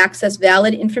ability to access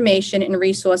valid information and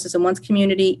resources in one's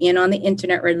community and on the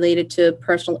internet related to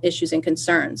personal issues and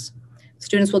concerns.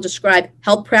 Students will describe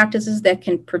health practices that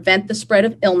can prevent the spread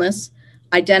of illness,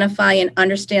 identify and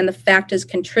understand the factors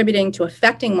contributing to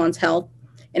affecting one's health,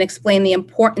 and explain the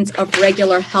importance of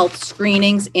regular health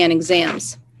screenings and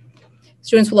exams.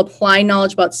 Students will apply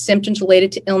knowledge about symptoms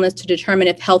related to illness to determine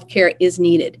if health care is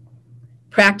needed.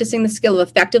 Practicing the skill of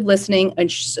effective listening,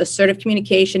 assertive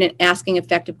communication, and asking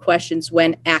effective questions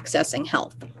when accessing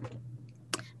health.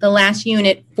 The last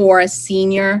unit for a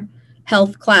senior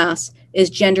health class is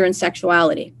gender and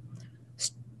sexuality.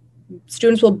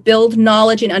 Students will build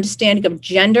knowledge and understanding of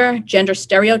gender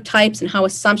stereotypes, and how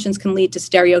assumptions can lead to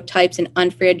stereotypes and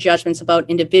unfair judgments about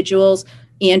individuals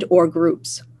and or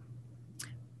groups.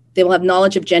 They will have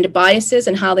knowledge of gender biases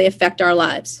and how they affect our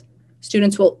lives.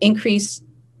 Students will increase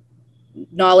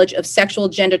knowledge of sexual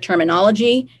gender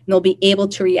terminology, and they'll be able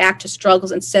to react to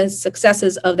struggles and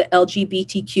successes of the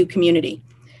LGBTQ community.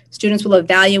 Students will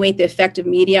evaluate the effect of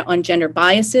media on gender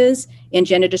biases and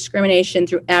gender discrimination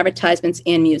through advertisements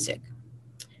and music.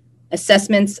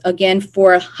 Assessments, again,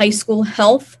 for high school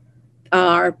health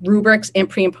are rubrics and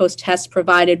pre and post tests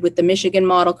provided with the Michigan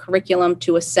model curriculum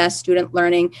to assess student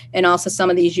learning, and also some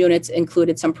of these units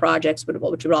included some projects, which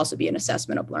would also be an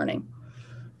assessment of learning.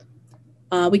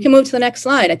 We can move to the next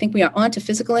slide. I think we are on to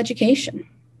physical education.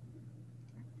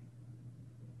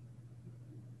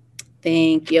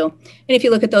 Thank you. And if you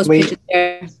look at those pictures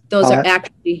there, those are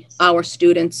actually our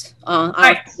students,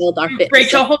 our field, our fitness.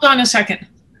 Rachel, hold on a second.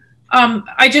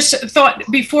 I just thought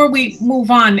before we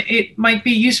move on, it might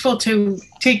be useful to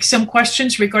take some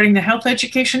questions regarding the health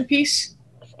education piece.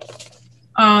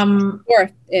 Sure.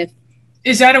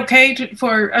 Is that okay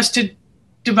for us to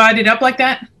divide it up like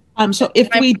that? So if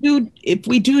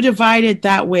we do divide it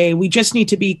that way, we just need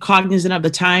to be cognizant of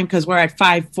the time because we're at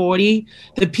 5:40.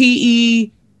 The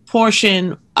PE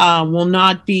portion will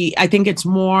not be, I think it's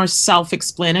more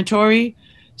self-explanatory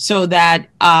so that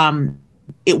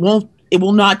it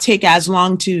will not take as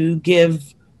long to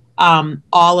give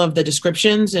all of the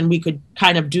descriptions, and we could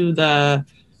kind of do the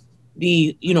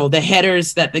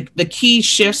headers, that the key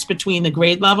shifts between the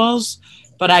grade levels.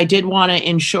 But I did want to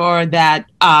ensure that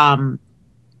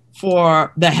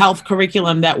for the health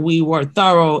curriculum that we were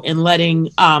thorough in letting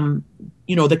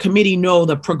the committee know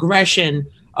the progression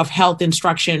of health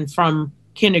instruction from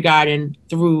kindergarten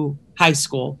through high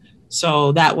school.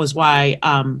 So that was why,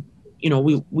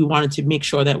 we wanted to make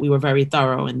sure that we were very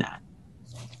thorough in that.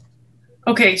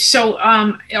 Okay, so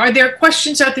are there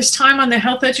questions at this time on the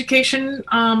health education?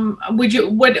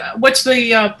 What's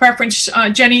the preference?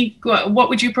 Jenny, what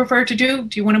would you prefer to do?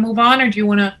 Do you want to move on, or do you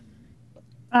want to?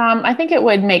 I think it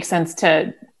would make sense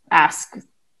to ask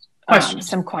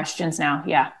some questions now.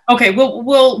 Yeah. Okay,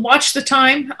 we'll watch the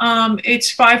time.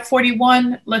 It's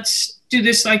 5:41. Let's do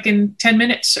this like in 10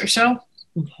 minutes or so.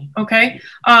 Okay.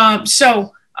 Paul,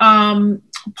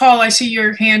 I see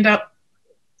your hand up.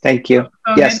 Thank you.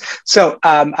 Yes. So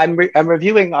I'm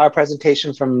reviewing our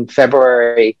presentation from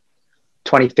February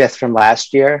 25th from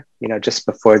last year, just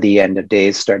before the end of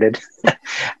days started.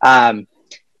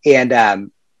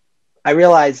 I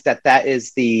realized that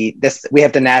is we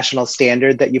have the national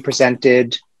standard that you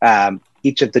presented,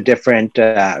 each of the different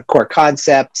core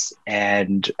concepts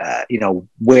and,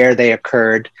 where they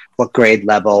occurred, what grade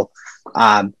level.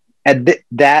 And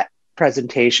that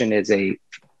presentation is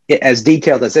as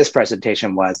detailed as this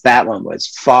presentation was, that one was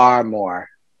far more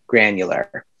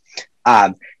granular.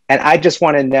 And I just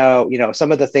want to know,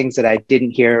 some of the things that I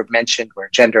didn't hear mentioned were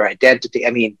gender identity.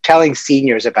 I mean, telling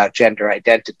seniors about gender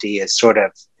identity is sort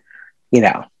of,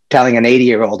 telling an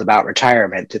 80-year-old about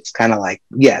retirement. It's kind of like,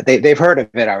 yeah, they've heard of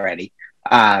it already.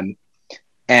 I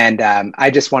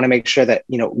just want to make sure that,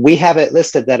 we have it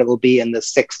listed that it will be in the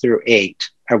 6 through 8.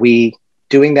 Are we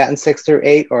doing that in 6 through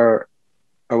 8, or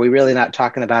are we really not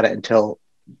talking about it until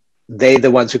they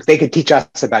could teach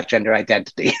us about gender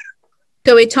identity?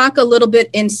 So we talk a little bit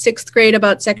in 6th grade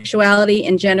about sexuality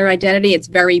and gender identity. It's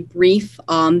very brief.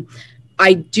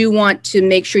 I do want to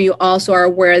make sure you also are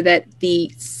aware that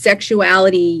the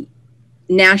sexuality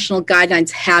national guidelines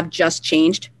have just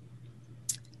changed.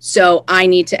 So I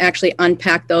need to actually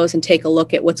unpack those and take a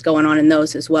look at what's going on in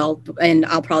those as well. And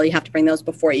I'll probably have to bring those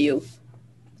before you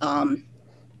to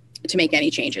make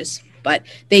any changes. But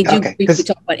they do briefly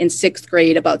talk about in 6th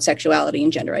grade about sexuality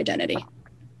and gender identity.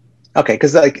 Okay,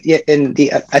 because I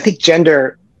think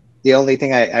gender, the only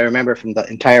thing I remember from the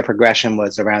entire progression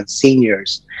was around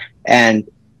seniors and,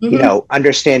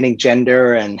 understanding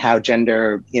gender and how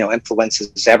gender,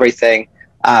 influences everything.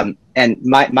 And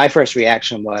my first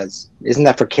reaction was, isn't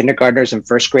that for kindergartners and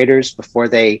first graders before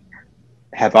they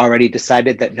have already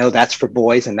decided that, no, that's for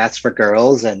boys and that's for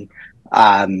girls, and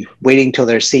waiting till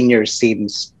they're seniors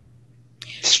seems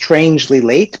strangely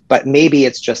late, but maybe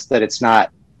it's just that it's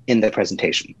not in the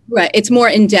presentation. Right. It's more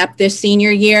in depth this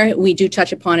senior year. We do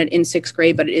touch upon it in 6th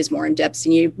grade, but it is more in depth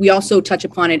senior. We also touch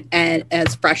upon it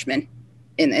as freshmen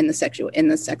in the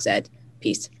sex ed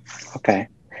piece. Okay.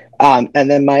 And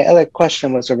then my other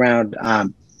question was around,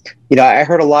 I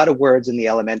heard a lot of words in the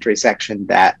elementary section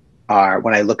that are,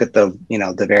 when I look at the,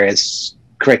 the various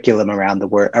curriculum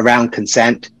around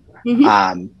consent,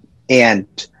 and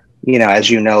as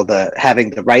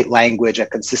having the right language, a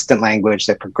consistent language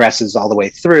that progresses all the way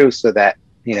through, so that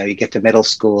you get to middle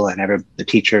school and the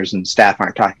teachers and staff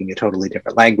aren't talking a totally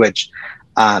different language.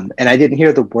 And I didn't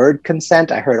hear the word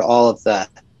consent. I heard all of the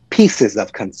pieces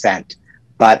of consent.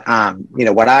 But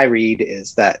what I read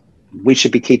is that we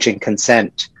should be teaching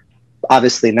consent.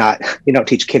 Obviously, you don't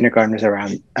teach kindergartners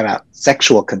about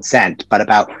sexual consent, but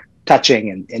about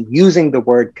touching and using the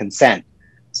word consent,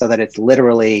 so that it's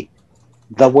literally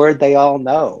the word they all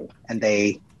know, and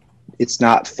it's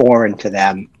not foreign to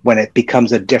them when it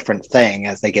becomes a different thing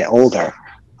as they get older.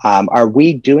 Are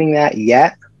we doing that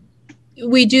yet?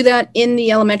 We do that in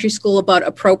the elementary school about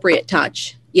appropriate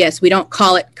touch. Yes, we don't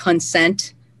call it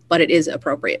consent, but it is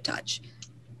appropriate touch.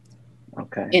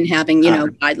 Okay. In having,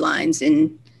 guidelines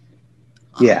and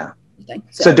yeah.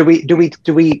 So do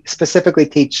we specifically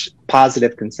teach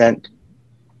positive consent?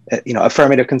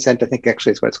 Affirmative consent, I think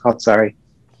actually is what it's called. Sorry.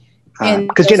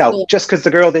 Because just because the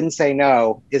girl didn't say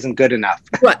no isn't good enough.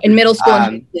 Right. In middle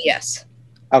school, yes.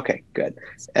 Okay, good.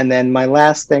 And then my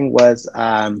last thing was,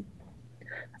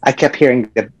 I kept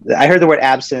hearing I heard the word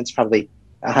abstinence probably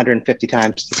 150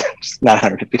 times, not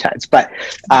 150 times, but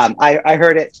I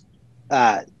heard it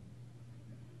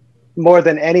more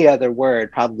than any other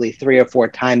word, probably 3 or 4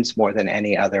 times more than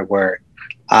any other word.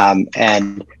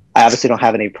 And I obviously don't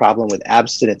have any problem with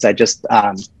abstinence. I just,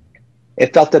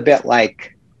 it felt a bit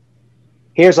like,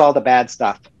 here's all the bad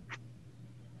stuff,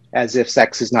 as if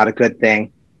sex is not a good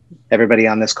thing. Everybody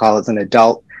on this call is an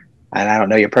adult, and I don't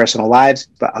know your personal lives,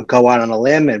 but I'll go out on a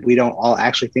limb, and we don't all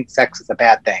actually think sex is a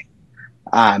bad thing.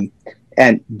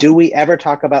 And do we ever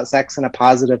talk about sex in a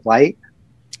positive light?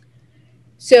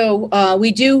 So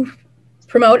we do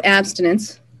promote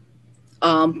abstinence.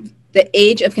 The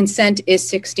age of consent is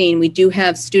 16. We do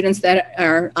have students that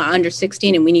are under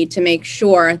 16, and we need to make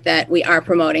sure that we are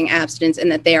promoting abstinence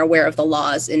and that they are aware of the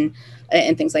laws and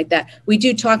things like that. We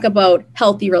do talk about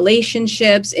healthy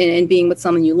relationships and being with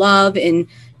someone you love, and,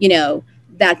 you know,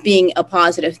 that being a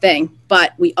positive thing.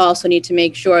 But we also need to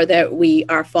make sure that we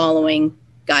are following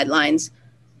guidelines,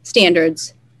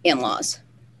 standards, and laws,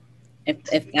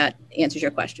 if that answers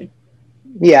your question.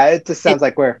 Yeah, it just sounds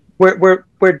like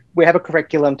we have a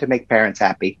curriculum to make parents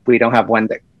happy. We don't have one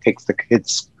that takes the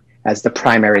kids as the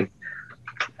primary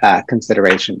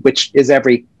consideration, which is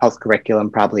every health curriculum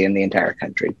probably in the entire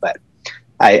country. But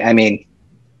I mean,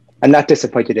 I'm not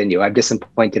disappointed in you. I'm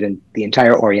disappointed in the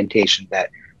entire orientation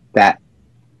that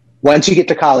once you get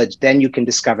to college, then you can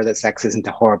discover that sex isn't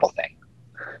a horrible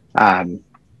thing.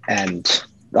 And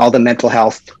all the mental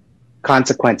health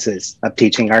consequences of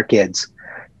teaching our kids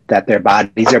that their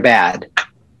bodies are bad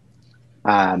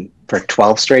for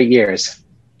 12 straight years.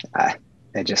 I'm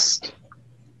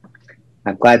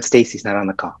glad Stacy's not on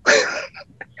the call.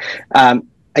 I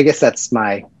guess that's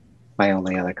my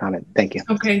only other comment. Thank you.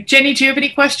 Okay. Jenny, do you have any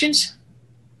questions?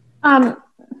 I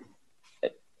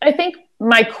think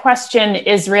my question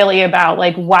is really about,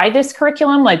 like, why this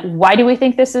curriculum? Like, why do we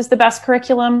think this is the best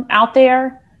curriculum out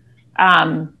there?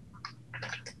 Are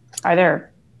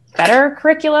there better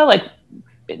curricula? Like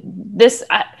this,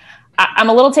 I'm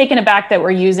a little taken aback that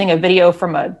we're using a video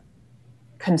from a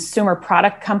consumer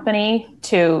product company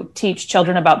to teach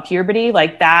children about puberty.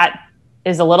 Like, that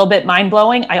is a little bit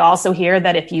mind-blowing. I also hear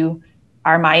that if you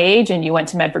are my age and you went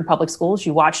to Medford Public Schools,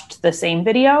 you watched the same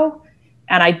video.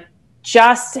 And I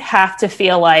just have to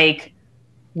feel like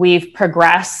we've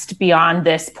progressed beyond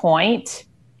this point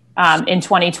in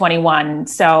 2021.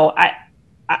 So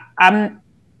I'm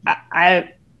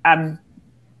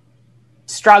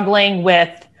struggling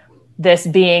with this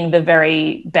being the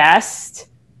very best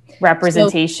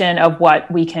representation of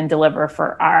what we can deliver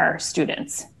for our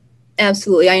students.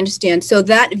 Absolutely, I understand. So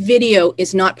that video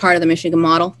is not part of the Michigan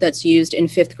model that's used in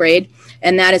 5th grade.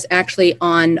 And that is actually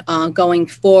on going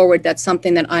forward. That's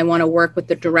something that I want to work with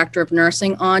the director of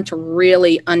nursing on, to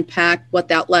really unpack what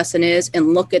that lesson is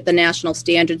and look at the national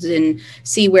standards and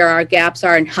see where our gaps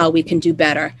are and how we can do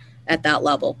better at that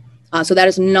level. So that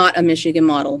is not a Michigan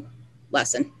model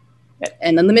lesson.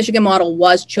 And then the Michigan model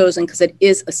was chosen because it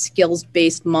is a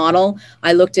skills-based model.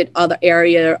 I looked at other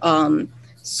area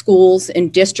schools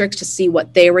and districts to see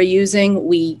what they were using.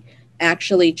 We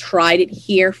actually tried it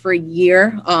here for a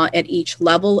year at each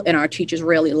level, and our teachers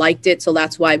really liked it. So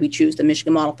that's why we choose the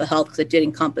Michigan model for health, because it did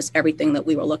encompass everything that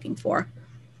we were looking for.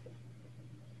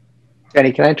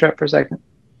 Jenny, can I interrupt for a second?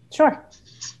 Sure.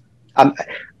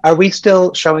 Are we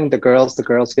still showing the girls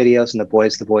videos and the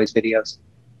boys videos?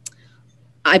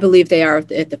 I believe they are at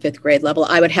the 5th grade level.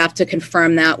 I would have to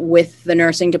confirm that with the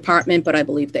nursing department, but I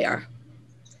believe they are.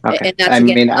 Okay. And that's, I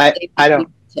again, mean, I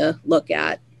don't to look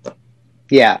at.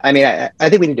 Yeah, I mean, I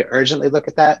think we need to urgently look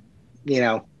at that. You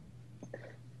know,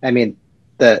 I mean,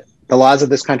 the laws of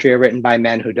this country are written by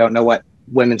men who don't know what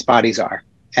women's bodies are,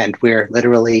 and we're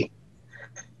literally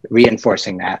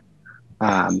reinforcing that.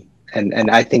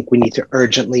 And I think we need to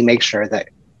urgently make sure that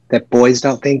boys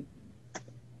don't think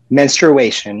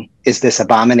menstruation is this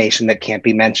abomination that can't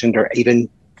be mentioned or even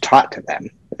taught to them.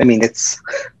 I mean, it's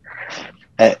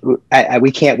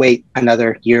we can't wait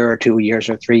another year or 2 years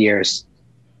or 3 years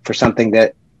for something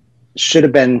that should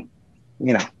have been,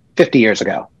 50 years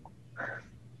ago.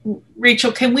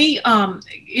 Rachel, can we,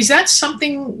 is that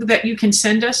something that you can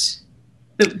send us,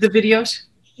 the videos?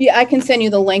 Yeah, I can send you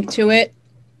the link to it.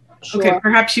 Sure. Okay,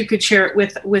 perhaps you could share it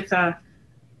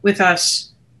with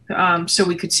us so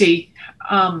we could see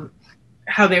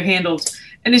how they're handled.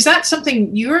 And is that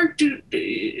something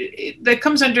that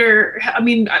comes under, I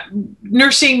mean,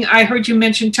 nursing, I heard you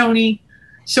mention, Tony.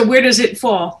 So where does it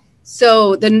fall?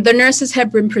 So the nurses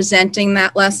have been presenting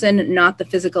that lesson, not the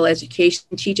physical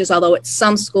education teachers, although at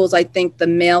some schools, I think the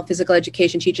male physical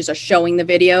education teachers are showing the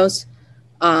videos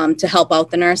to help out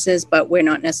the nurses, but we're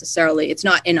not necessarily, it's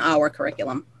not in our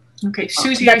curriculum. Okay,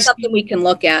 Susie. That's something we can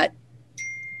look at.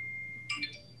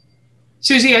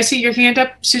 Susie, I see your hand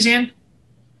up. Suzanne?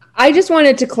 I just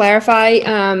wanted to clarify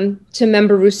to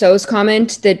Member Rousseau's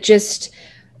comment that just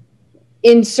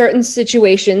in certain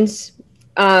situations,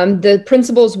 the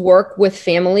principals work with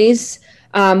families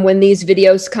when these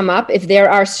videos come up. If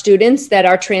there are students that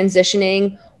are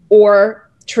transitioning or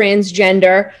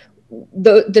transgender,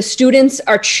 the students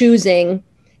are choosing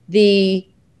the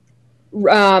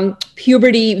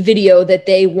puberty video that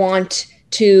they want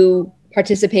to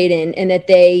participate in and that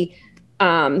they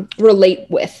relate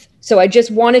with. So I just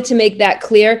wanted to make that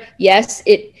clear. Yes,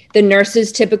 the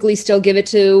nurses typically still give it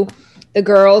to the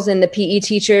girls and the PE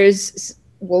teachers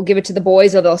will give it to the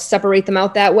boys, or they'll separate them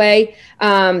out that way.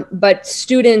 But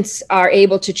students are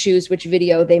able to choose which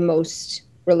video they most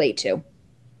relate to.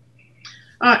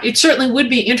 It certainly would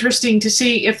be interesting to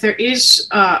see if there is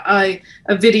a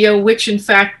video which in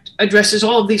fact addresses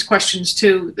all of these questions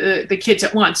to the kids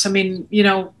at once. I mean, you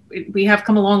know, we have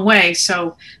come a long way,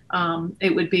 so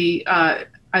it would be, I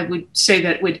would say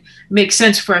that it would make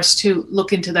sense for us to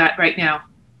look into that right now.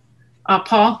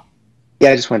 Paul?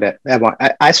 Yeah, I just wanted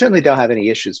to, I certainly don't have any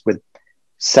issues with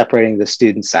separating the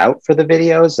students out for the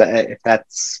videos, if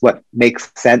that's what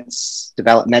makes sense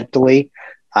developmentally.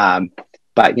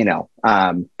 But, you know,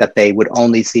 that they would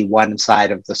only see one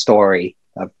side of the story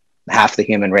of half the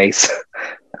human race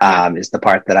is the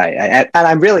part that and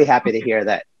I'm really happy to hear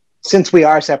that since we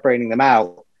are separating them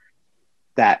out,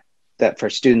 that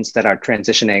for students that are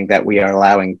transitioning, that we are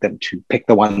allowing them to pick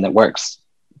the one that works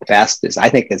best I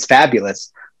think is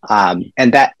fabulous.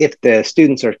 And that if the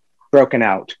students are broken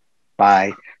out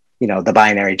by, you know, the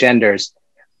binary genders,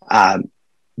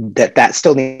 that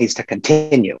still needs to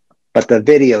continue. But the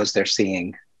videos they're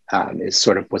seeing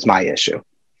was my issue.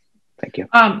 Thank you.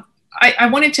 I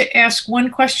wanted to ask one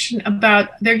question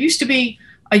about, there used to be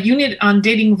a unit on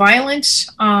dating violence.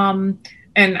 And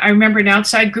I remember an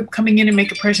outside group coming in and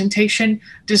make a presentation.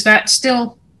 Does that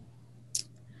still?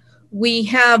 We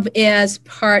have, as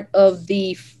part of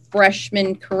the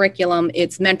freshman curriculum,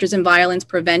 it's Mentors in Violence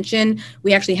Prevention.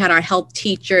 We actually had our health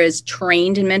teachers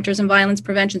trained in Mentors in Violence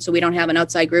Prevention, so we don't have an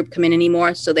outside group come in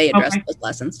anymore, so they address those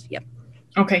lessons. Yep.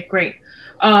 Okay, great.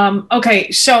 Okay,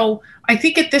 so I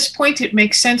think at this point it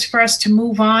makes sense for us to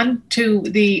move on to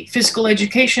the physical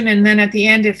education, and then at the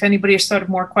end, if anybody has thought of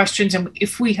more questions, and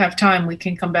if we have time, we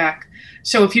can come back.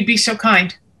 So if you'd be so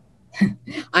kind.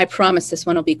 I promise this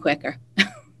one will be quicker.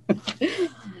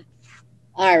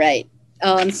 All right.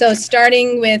 So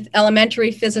starting with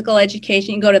elementary physical education,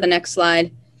 you can go to the next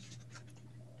slide.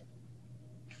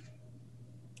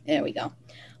 There we go.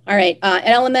 All right, at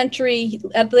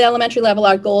the elementary level,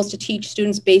 our goal is to teach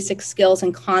students basic skills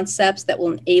and concepts that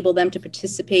will enable them to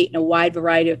participate in a wide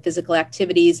variety of physical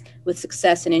activities with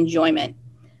success and enjoyment.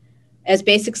 As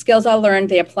basic skills are learned,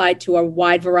 they apply to a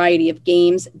wide variety of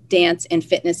games, dance, and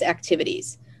fitness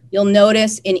activities. You'll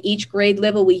notice in each grade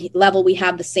level we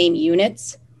have the same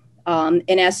units. And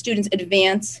as students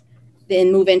advance,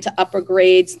 then move into upper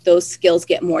grades, those skills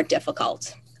get more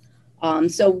difficult.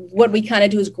 So what we kind of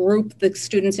do is group the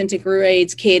students into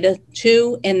grades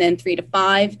K-2 and then 3 to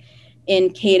 5.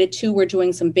 In K-2, we're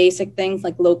doing some basic things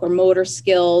like locomotor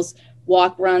skills,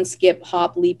 walk, run, skip,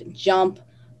 hop, leap, and jump,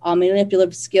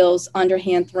 manipulative skills,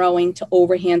 underhand throwing to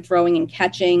overhand throwing and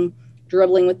catching,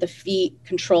 dribbling with the feet,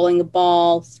 controlling the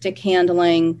ball, stick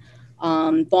handling,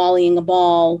 volleying a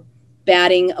ball,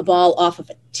 batting a ball off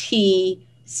of a tee,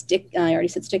 I already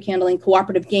said stick handling,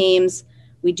 cooperative games.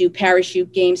 We do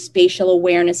parachute games, spatial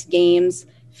awareness games,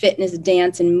 fitness,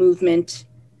 dance, and movement,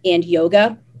 and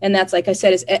yoga. And that's, like I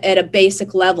said, is at a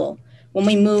basic level. When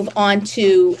we move on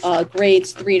to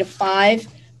grades 3 to 5,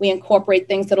 we incorporate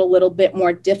things that are a little bit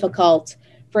more difficult.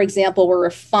 For example, we're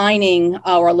refining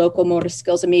our locomotor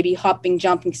skills and maybe hopping,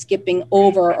 jumping, skipping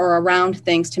over or around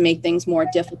things to make things more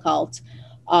difficult.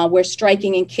 We're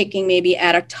striking and kicking maybe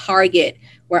at a target.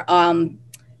 We're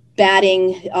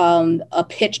batting a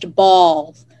pitched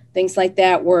ball, things like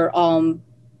that. We're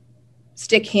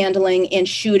stick handling and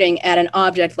shooting at an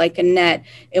object like a net,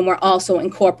 and we're also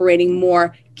incorporating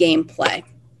more gameplay.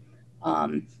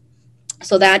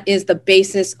 So that is the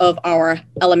basis of our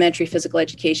elementary physical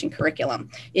education curriculum.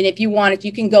 And if you wanted,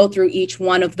 you can go through each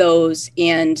one of those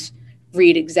and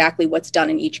read exactly what's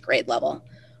done in each grade level.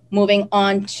 Moving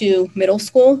on to middle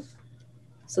school.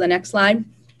 So the next slide.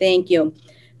 Thank you.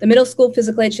 The middle school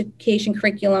physical education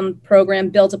curriculum program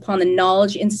builds upon the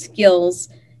knowledge and skills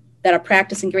that are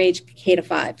practiced in grades K to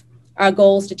 5. Our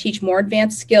goal is to teach more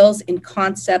advanced skills and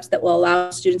concepts that will allow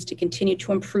students to continue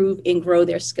to improve and grow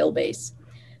their skill base.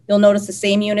 You'll notice the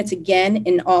same units again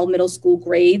in all middle school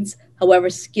grades. However,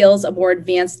 skills are more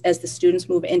advanced as the students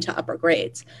move into upper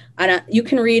grades. You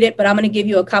can read it, but I'm going to give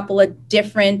you a couple of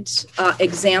different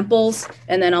examples,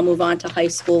 and then I'll move on to high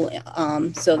school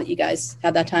so that you guys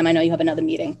have that time. I know you have another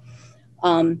meeting.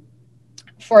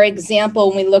 For example,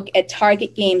 when we look at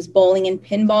target games, bowling and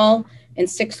pinball, in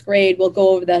 6th grade, we'll go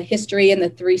over the history and the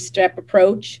 3-step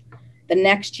approach. The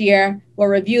next year, we'll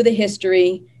review the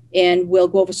history and we'll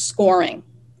go over scoring.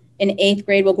 In 8th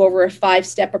grade, we'll go over a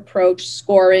 5-step approach,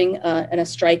 scoring, and a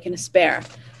strike and a spare.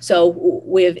 So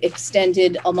we've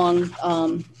extended along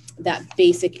that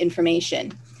basic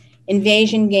information.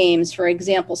 Invasion games, for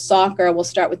example, soccer, we'll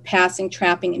start with passing,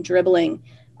 trapping, and dribbling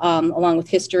along with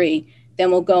history.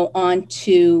 Then we'll go on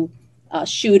to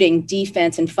shooting,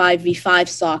 defense, and 5v5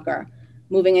 soccer.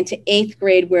 Moving into 8th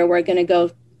grade, where we're going to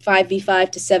go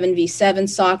 5v5 to 7v7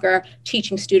 soccer,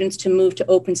 teaching students to move to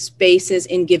open spaces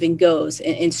and give and goes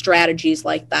and strategies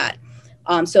like that.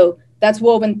 So that's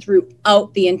woven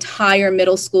throughout the entire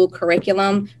middle school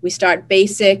curriculum. We start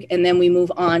basic and then we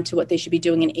move on to what they should be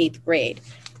doing in 8th grade.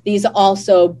 These are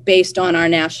also based on our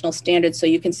national standards, so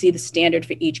you can see the standard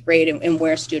for each grade and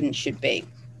where students should be.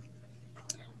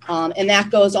 And that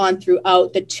goes on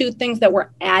throughout. The 2 things that were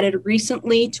added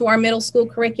recently to our middle school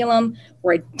curriculum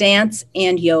were dance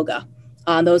and yoga.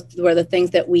 Those were the things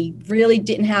that we really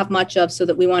didn't have much of, so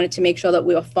that we wanted to make sure that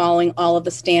we were following all of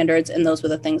the standards, and those were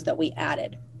the things that we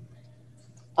added.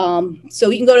 So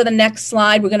we can go to the next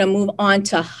slide. We're going to move on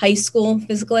to high school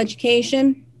physical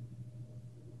education.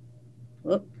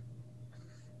 Whoop.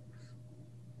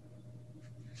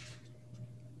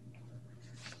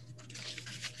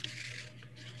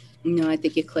 No, I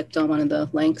think you clicked on one of the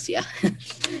links. Yeah.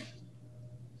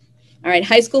 All right.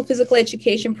 High school physical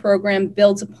education program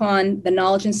builds upon the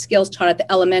knowledge and skills taught at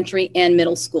the elementary and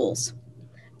middle schools.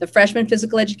 The freshman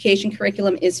physical education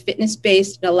curriculum is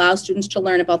fitness-based. It allows students to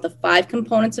learn about the 5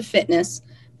 components of fitness,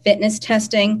 fitness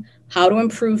testing, how to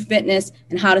improve fitness,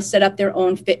 and how to set up their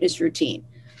own fitness routine.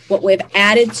 What we've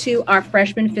added to our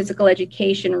freshman physical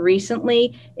education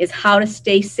recently is how to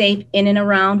stay safe in and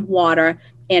around water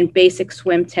and basic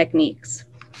swim techniques.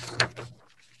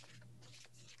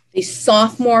 The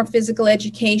sophomore physical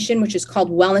education, which is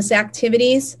called wellness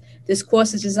activities. This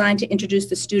course is designed to introduce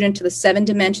the student to the 7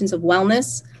 dimensions of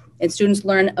wellness, and students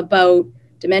learn about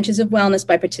dimensions of wellness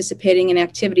by participating in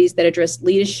activities that address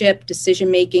leadership,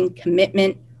 decision-making,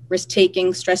 commitment,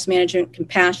 risk-taking, stress management,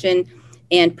 compassion,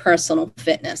 and personal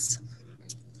fitness.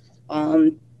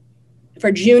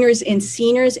 For juniors and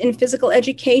seniors in physical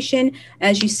education,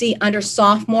 as you see under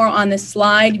sophomore on this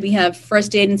slide, we have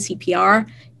first aid and CPR,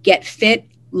 get fit,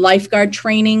 lifeguard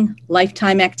training,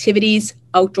 lifetime activities,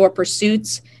 outdoor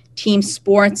pursuits, team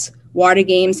sports, water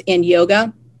games, and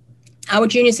yoga. Our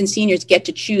juniors and seniors get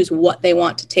to choose what they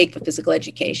want to take for physical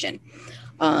education.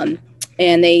 And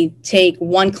they take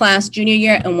 1 class junior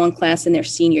year and 1 class in their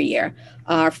senior year.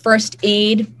 Our first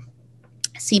aid,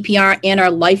 CPR, and our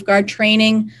lifeguard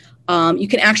training, you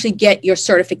can actually get your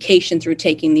certification through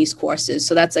taking these courses.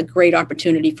 So that's a great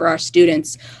opportunity for our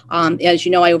students. As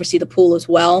you know, I oversee the pool as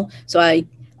well. So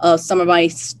some of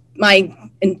my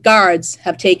guards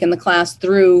have taken the class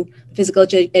through the physical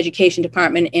education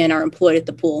department and are employed at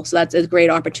the pool. So that's a great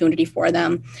opportunity for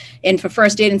them. And for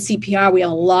first aid and CPR, we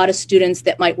have a lot of students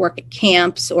that might work at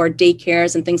camps or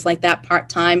daycares and things like that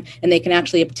part-time, and they can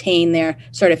actually obtain their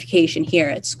certification here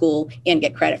at school and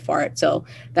get credit for it. So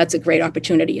that's a great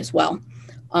opportunity as well.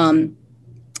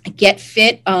 Get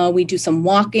fit, we do some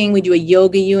walking, we do a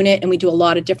yoga unit, and we do a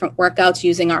lot of different workouts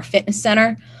using our fitness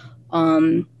center.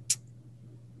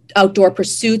 Outdoor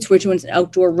pursuits, we're doing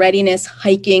outdoor readiness,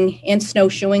 hiking, and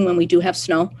snowshoeing when we do have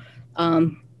snow.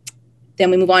 Then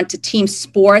we move on to team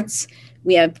sports.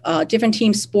 We have different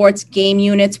team sports, game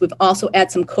units. We've also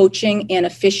added some coaching and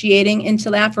officiating into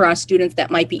that for our students that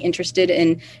might be interested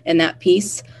in that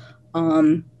piece.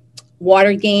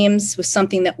 Water games was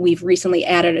something that we've recently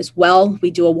added as well.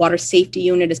 We do a water safety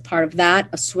unit as part of that,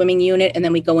 a swimming unit, and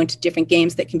then we go into different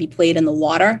games that can be played in the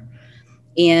water.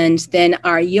 And then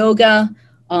our yoga,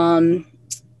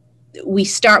 we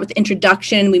start with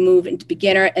introduction, we move into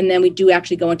beginner, and then we do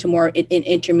actually go into more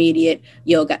intermediate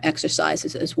yoga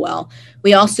exercises as well.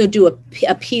 We also do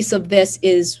a piece of this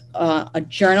is a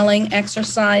journaling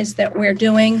exercise that we're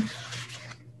doing.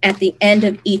 At the end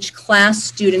of each class,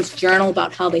 students journal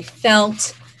about how they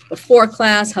felt before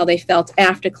class, how they felt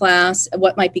after class,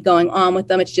 what might be going on with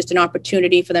them. It's just an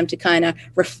opportunity for them to kind of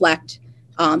reflect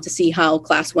to see how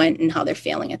class went and how they're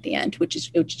feeling at the end, which is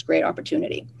a great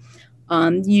opportunity.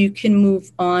 You can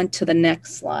move on to the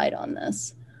next slide on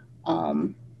this.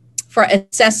 For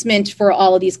assessment for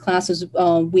all of these classes,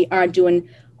 we are doing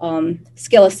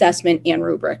skill assessment and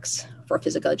rubrics for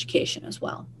physical education as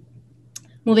well.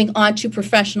 Moving on to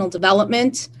professional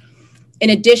development. In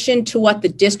addition to what the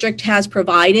district has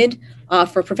provided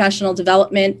for professional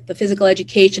development, the physical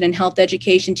education and health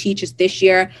education teachers this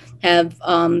year have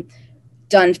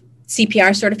done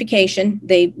CPR certification.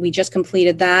 We just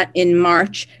completed that in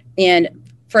March, and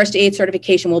first aid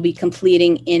certification will be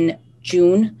completing in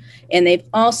June. And they've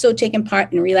also taken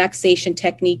part in relaxation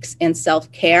techniques and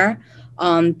self-care.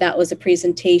 That was a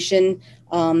presentation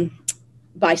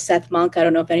by Seth Monk. I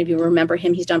don't know if any of you remember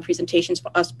him. He's done presentations for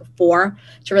us before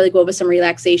to really go over some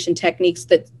relaxation techniques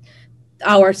that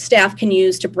our staff can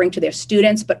use to bring to their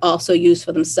students, but also use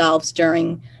for themselves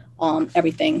during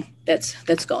everything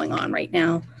that's going on right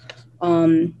now.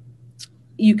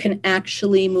 You can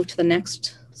actually move to the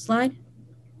next slide.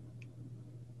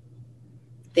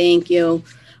 Thank you.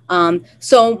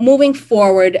 So moving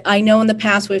forward, I know in the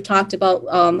past we've talked about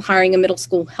hiring a middle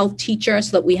school health teacher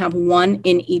so that we have one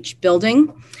in each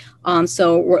building.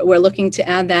 So we're looking to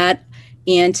add that,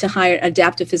 and to hire an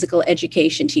adaptive physical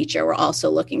education teacher. We're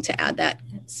also looking to add that.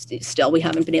 Still, we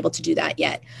haven't been able to do that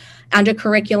yet. Under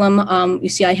curriculum, you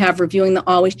see I have reviewing the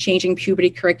always changing puberty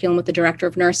curriculum with the director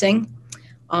of nursing.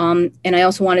 And I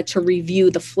also wanted to review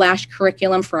the flash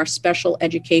curriculum for our special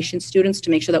education students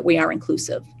to make sure that we are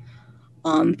inclusive.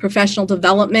 Professional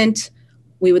development,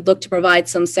 we would look to provide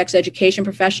some sex education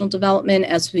professional development.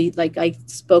 As like I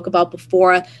spoke about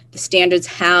before, the standards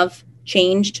have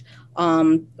changed.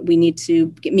 We need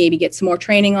to maybe get some more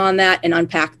training on that and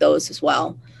unpack those as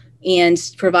well, and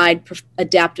provide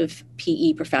adaptive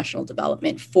PE professional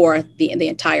development for the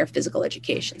entire physical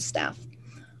education staff.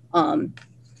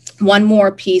 One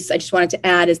more piece I just wanted to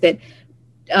add is that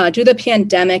due to the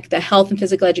pandemic, the health and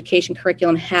physical education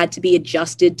curriculum had to be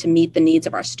adjusted to meet the needs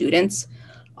of our students.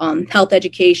 Health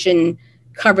education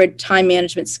covered time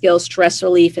management skills, stress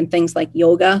relief, and things like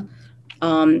yoga.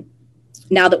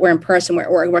 Now that we're in person,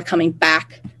 we're coming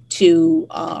back to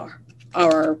our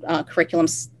curriculum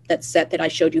that I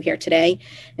showed you here today.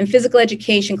 And physical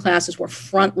education classes were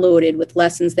front loaded with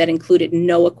lessons that included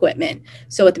no equipment.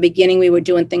 So at the beginning, we were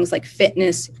doing things like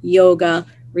fitness, yoga,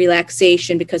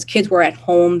 relaxation, because kids were at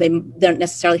home. They don't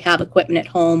necessarily have equipment at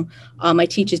home. My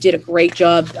teachers did a great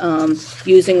job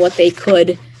using what they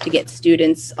could to get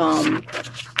students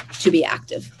to be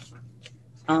active.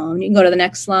 You can go to the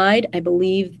next slide. I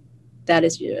believe that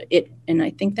is it. And I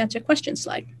think that's your question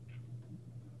slide.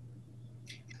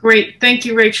 Great. Thank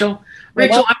you, Rachel.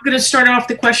 Rachel, I'm going to start off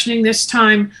the questioning this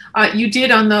time. You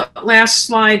did on the last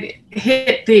slide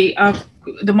hit the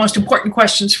most important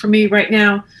questions for me right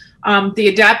now. The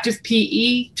adaptive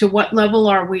PE, to what level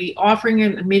are we offering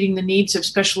and meeting the needs of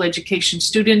special education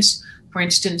students, for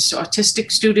instance,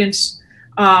 autistic students?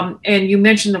 And you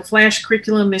mentioned the flash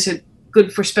curriculum. Is it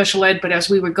good for special ed? But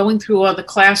as we were going through all the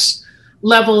class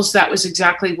levels, that was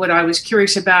exactly what I was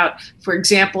curious about. For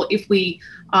example, if we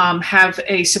have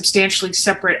a substantially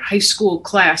separate high school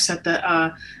class at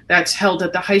the that's held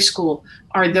at the high school,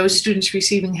 are those students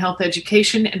receiving health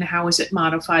education, and how is it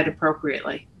modified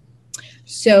appropriately?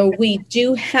 So we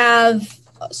do have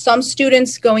some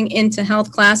students going into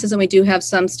health classes, and we do have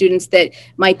some students that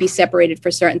might be separated for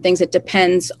certain things. It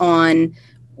depends on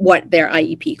what their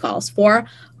IEP calls for.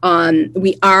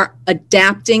 We are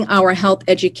adapting our health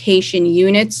education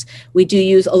units. We do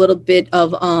use a little bit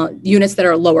of units that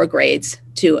are lower grades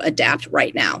to adapt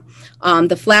right now.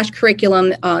 The flash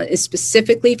curriculum is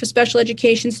specifically for special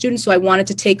education students, so I wanted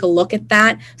to take a look at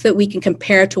that so that we can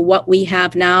compare to what we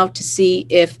have now to see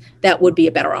if that would be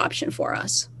a better option for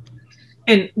us.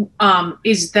 And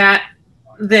is that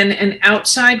then an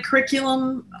outside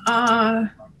curriculum?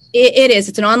 It is.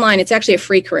 It's an online. It's actually a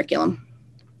free curriculum.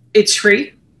 It's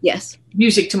free? Yes.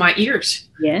 Music to my ears.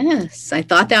 Yes, I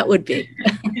thought that would be.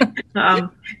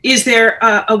 Is there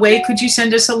a way, could you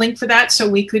send us a link for that so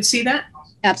we could see that?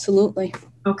 Absolutely.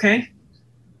 Okay.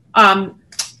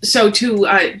 So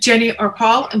to Jenny or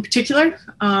Paul in particular,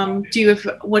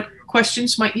 what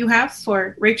questions might you have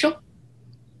for Rachel?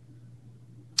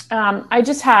 I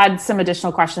just had some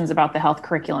additional questions about the health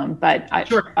curriculum, but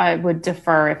Sure. I would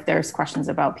defer if there's questions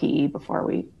about PE before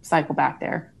we cycle back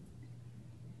there.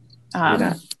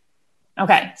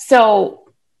 Okay,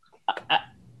 so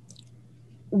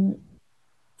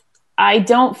I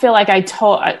don't feel like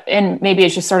and maybe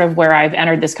it's just sort of where I've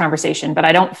entered this conversation, but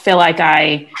I don't feel like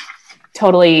I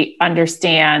totally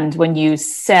understand when you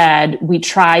said we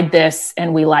tried this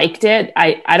and we liked it.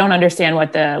 I don't understand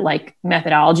what the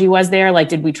methodology was there. Like,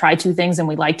 did we try two things and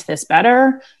we liked this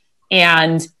better?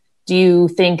 And do you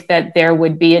think that there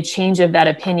would be a change of that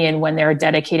opinion when there are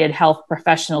dedicated health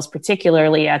professionals,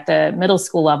 particularly at the middle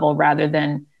school level, rather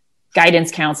than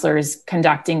guidance counselors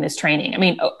conducting this training? I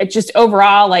mean, just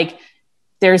overall,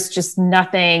 there's just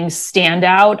nothing stand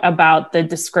out about the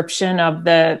description of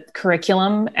the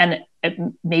curriculum. And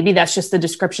maybe that's just the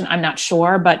description, I'm not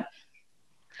sure, but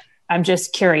I'm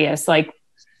just curious,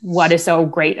 what is so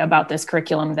great about this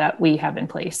curriculum that we have in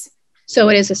place? So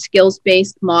it is a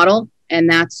skills-based model, and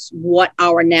that's what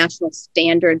our national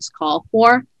standards call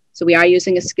for. So we are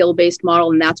using a skill-based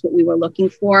model, and that's what we were looking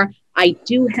for. I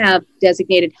do have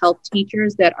designated health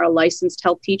teachers that are licensed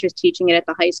health teachers teaching it at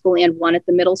the high school and one at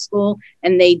the middle school,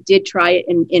 and they did try it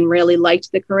and really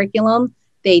liked the curriculum.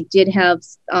 They did have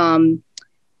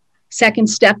second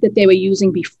step that they were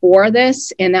using before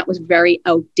this, and that was very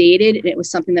outdated, and it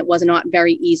was something that was not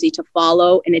very easy to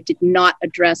follow, and it did not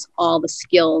address all the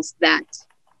skills that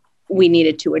we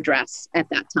needed to address at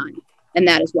that time. And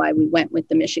that is why we went with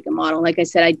the Michigan model. Like I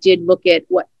said, I did look at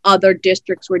what other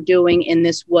districts were doing, and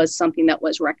this was something that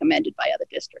was recommended by other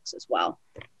districts as well.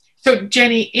 So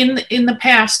Jenny, in the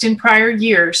past, in prior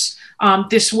years,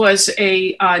 this was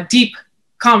a deep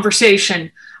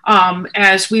conversation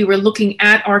as we were looking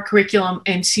at our curriculum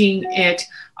and seeing it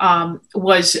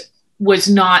was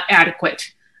not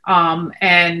adequate.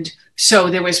 And so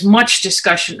there was much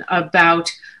discussion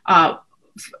about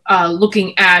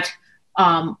looking at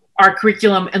our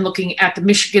curriculum and looking at the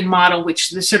Michigan model, which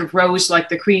sort of rose like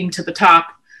the cream to the top,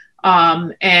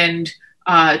 and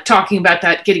talking about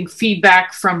that, getting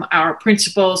feedback from our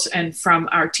principals and from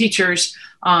our teachers.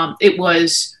 It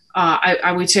was,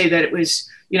 I would say that it was,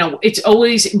 you know, it's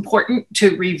always important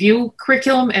to review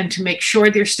curriculum and to make sure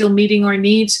they're still meeting our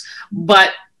needs.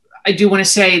 But I do want to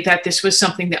say that this was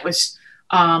something that was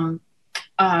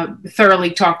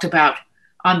thoroughly talked about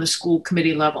on the school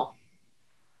committee level.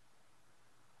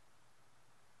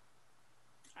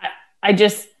 I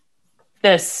just,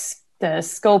 the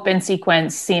scope and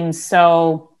sequence seems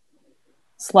so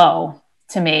slow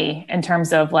to me in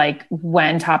terms of like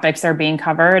when topics are being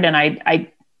covered. And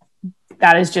I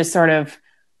that is just sort of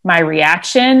my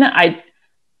reaction. I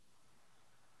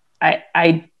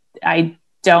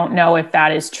don't know if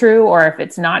that is true or if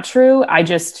it's not true.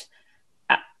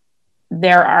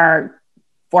 There are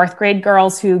fourth grade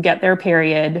girls who get their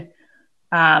period.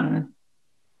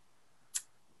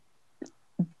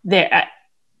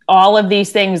 All of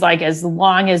these things, like as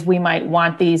long as we might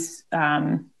want these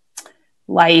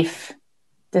life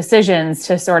decisions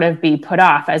to sort of be put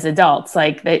off as adults,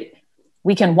 like that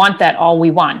we can want that all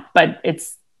we want, but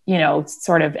it's, you know,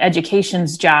 sort of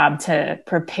education's job to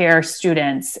prepare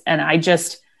students. And I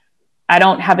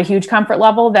don't have a huge comfort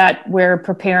level that we're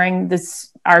preparing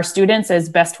our students as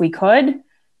best we could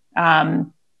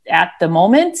at the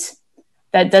moment.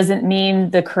 That doesn't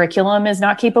mean the curriculum is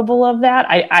not capable of that.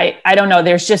 I don't know.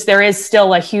 There is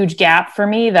still a huge gap for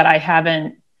me that I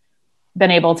haven't been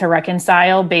able to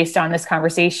reconcile based on this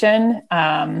conversation.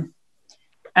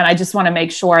 And I just want to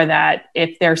make sure that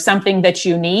if there's something that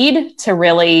you need to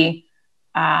really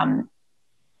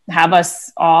have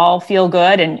us all feel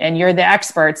good, and you're the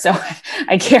expert, so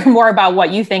I care more about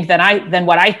what you think than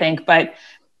what I think. But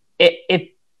if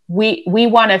we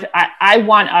want to, I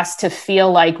want us to feel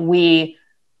like we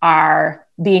are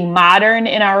being modern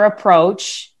in our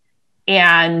approach,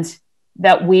 and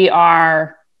that we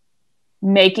are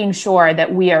making sure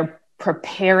that we are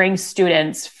preparing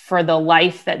students for the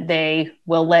life that they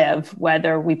will live,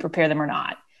 whether we prepare them or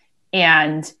not.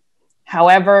 And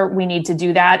however we need to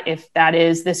do that, if that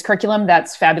is this curriculum,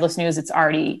 that's fabulous news. It's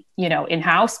already, you know,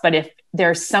 in-house. But if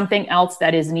there's something else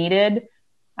that is needed,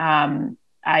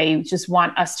 I just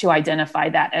want us to identify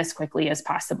that as quickly as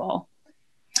possible,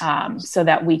 so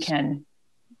that we can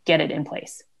get it in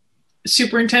place.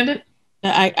 Superintendent?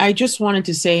 I just wanted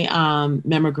to say,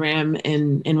 Member Graham,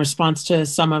 in response to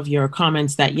some of your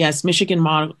comments, that yes, Michigan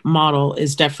model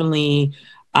is definitely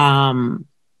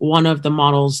one of the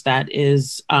models that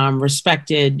is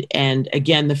respected. And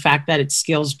again, the fact that it's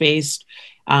skills-based.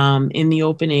 In the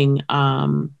opening,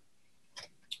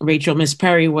 Rachel, Miss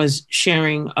Perry was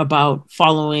sharing about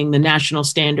following the national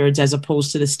standards as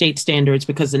opposed to the state standards,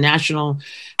 because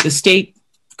the state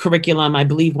curriculum, I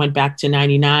believe, went back to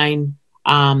 99.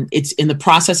 It's in the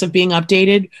process of being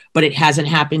updated, but it hasn't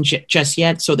happened just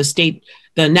yet. So the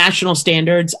national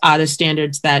standards are the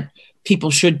standards that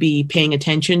people should be paying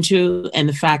attention to, and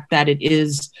the fact that it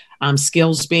is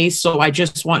skills-based. So I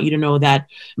just want you to know that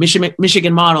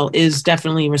Michigan model is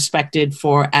definitely respected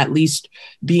for at least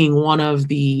being one of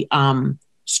the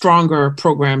stronger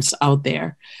programs out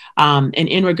there. And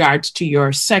in regards to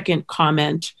your second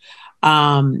comment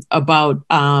about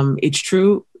it's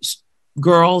true,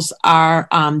 girls are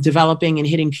developing and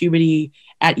hitting puberty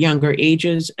at younger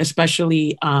ages,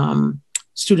 especially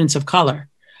students of color.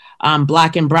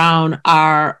 Black and brown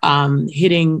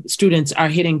students are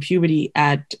hitting puberty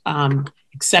at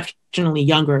exceptionally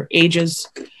younger ages.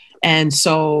 And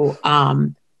so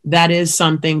that is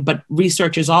something, but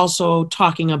research is also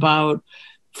talking about,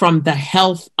 from the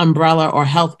health umbrella or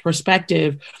health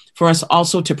perspective, for us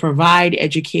also to provide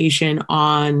education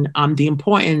on the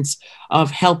importance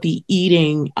of healthy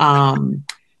eating,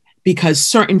 because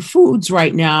certain foods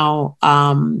right now,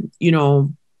 you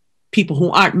know, people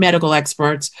who aren't medical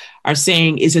experts are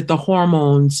saying, is it the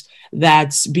hormones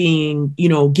that's being, you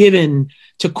know, given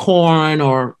to corn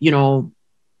or, you know,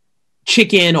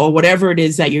 chicken or whatever it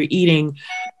is that you're eating,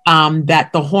 that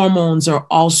the hormones are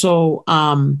also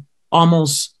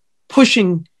almost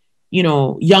pushing,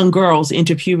 young girls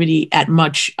into puberty at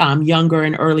much younger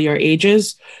and earlier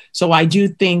ages. So I do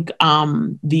think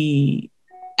the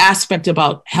aspect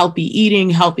about healthy eating,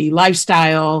 healthy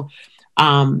lifestyle,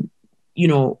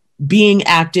 being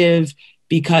active,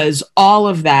 because all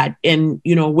of that, and,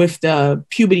 with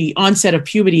the onset of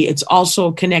puberty, it's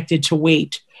also connected to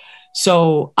weight.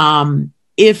 So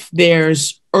if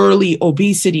there's early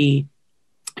obesity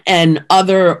and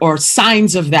other or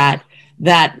signs of that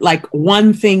like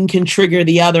one thing can trigger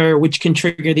the other, which can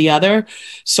trigger the other.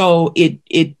 So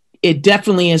it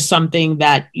definitely is something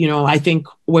that, I think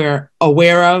we're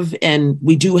aware of, and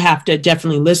we do have to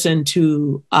definitely listen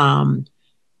to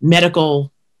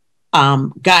medical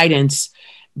guidance.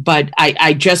 But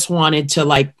I just wanted to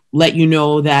let you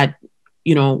know that,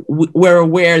 we're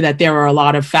aware that there are a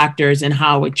lot of factors and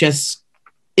how it just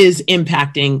is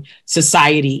impacting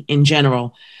society in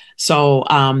general. So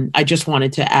I just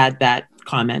wanted to add that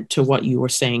comment to what you were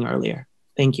saying earlier.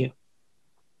 Thank you.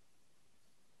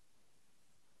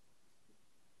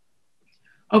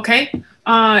 Okay.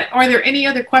 Are there any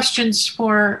other questions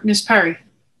for Ms. Perry?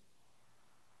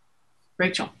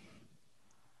 Rachel?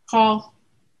 Paul?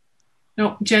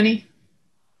 No, Jenny?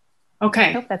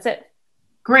 Okay. Nope, that's it.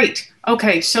 Great.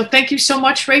 Okay. So thank you so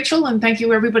much, Rachel. And thank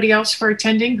you everybody else for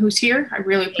attending who's here. I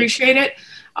really appreciate it.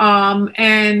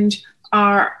 And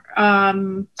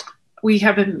we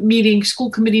have a meeting, school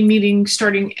committee meeting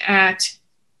starting at,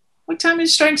 what time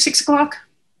is it starting? 6 o'clock?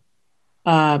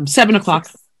 7 o'clock.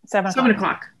 7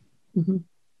 o'clock. Mm-hmm.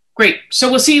 Great.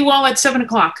 So we'll see you all at 7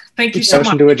 o'clock. Thank you so much.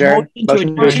 Motion to adjourn.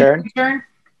 Motion to adjourn.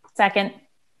 Second.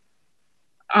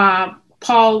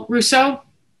 Paul Rousseau?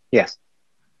 Yes.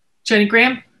 Jenny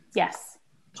Graham? Yes.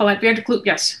 Paulette Vanderkloot?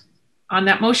 Yes. On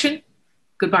that motion,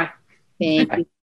 goodbye. Thank you.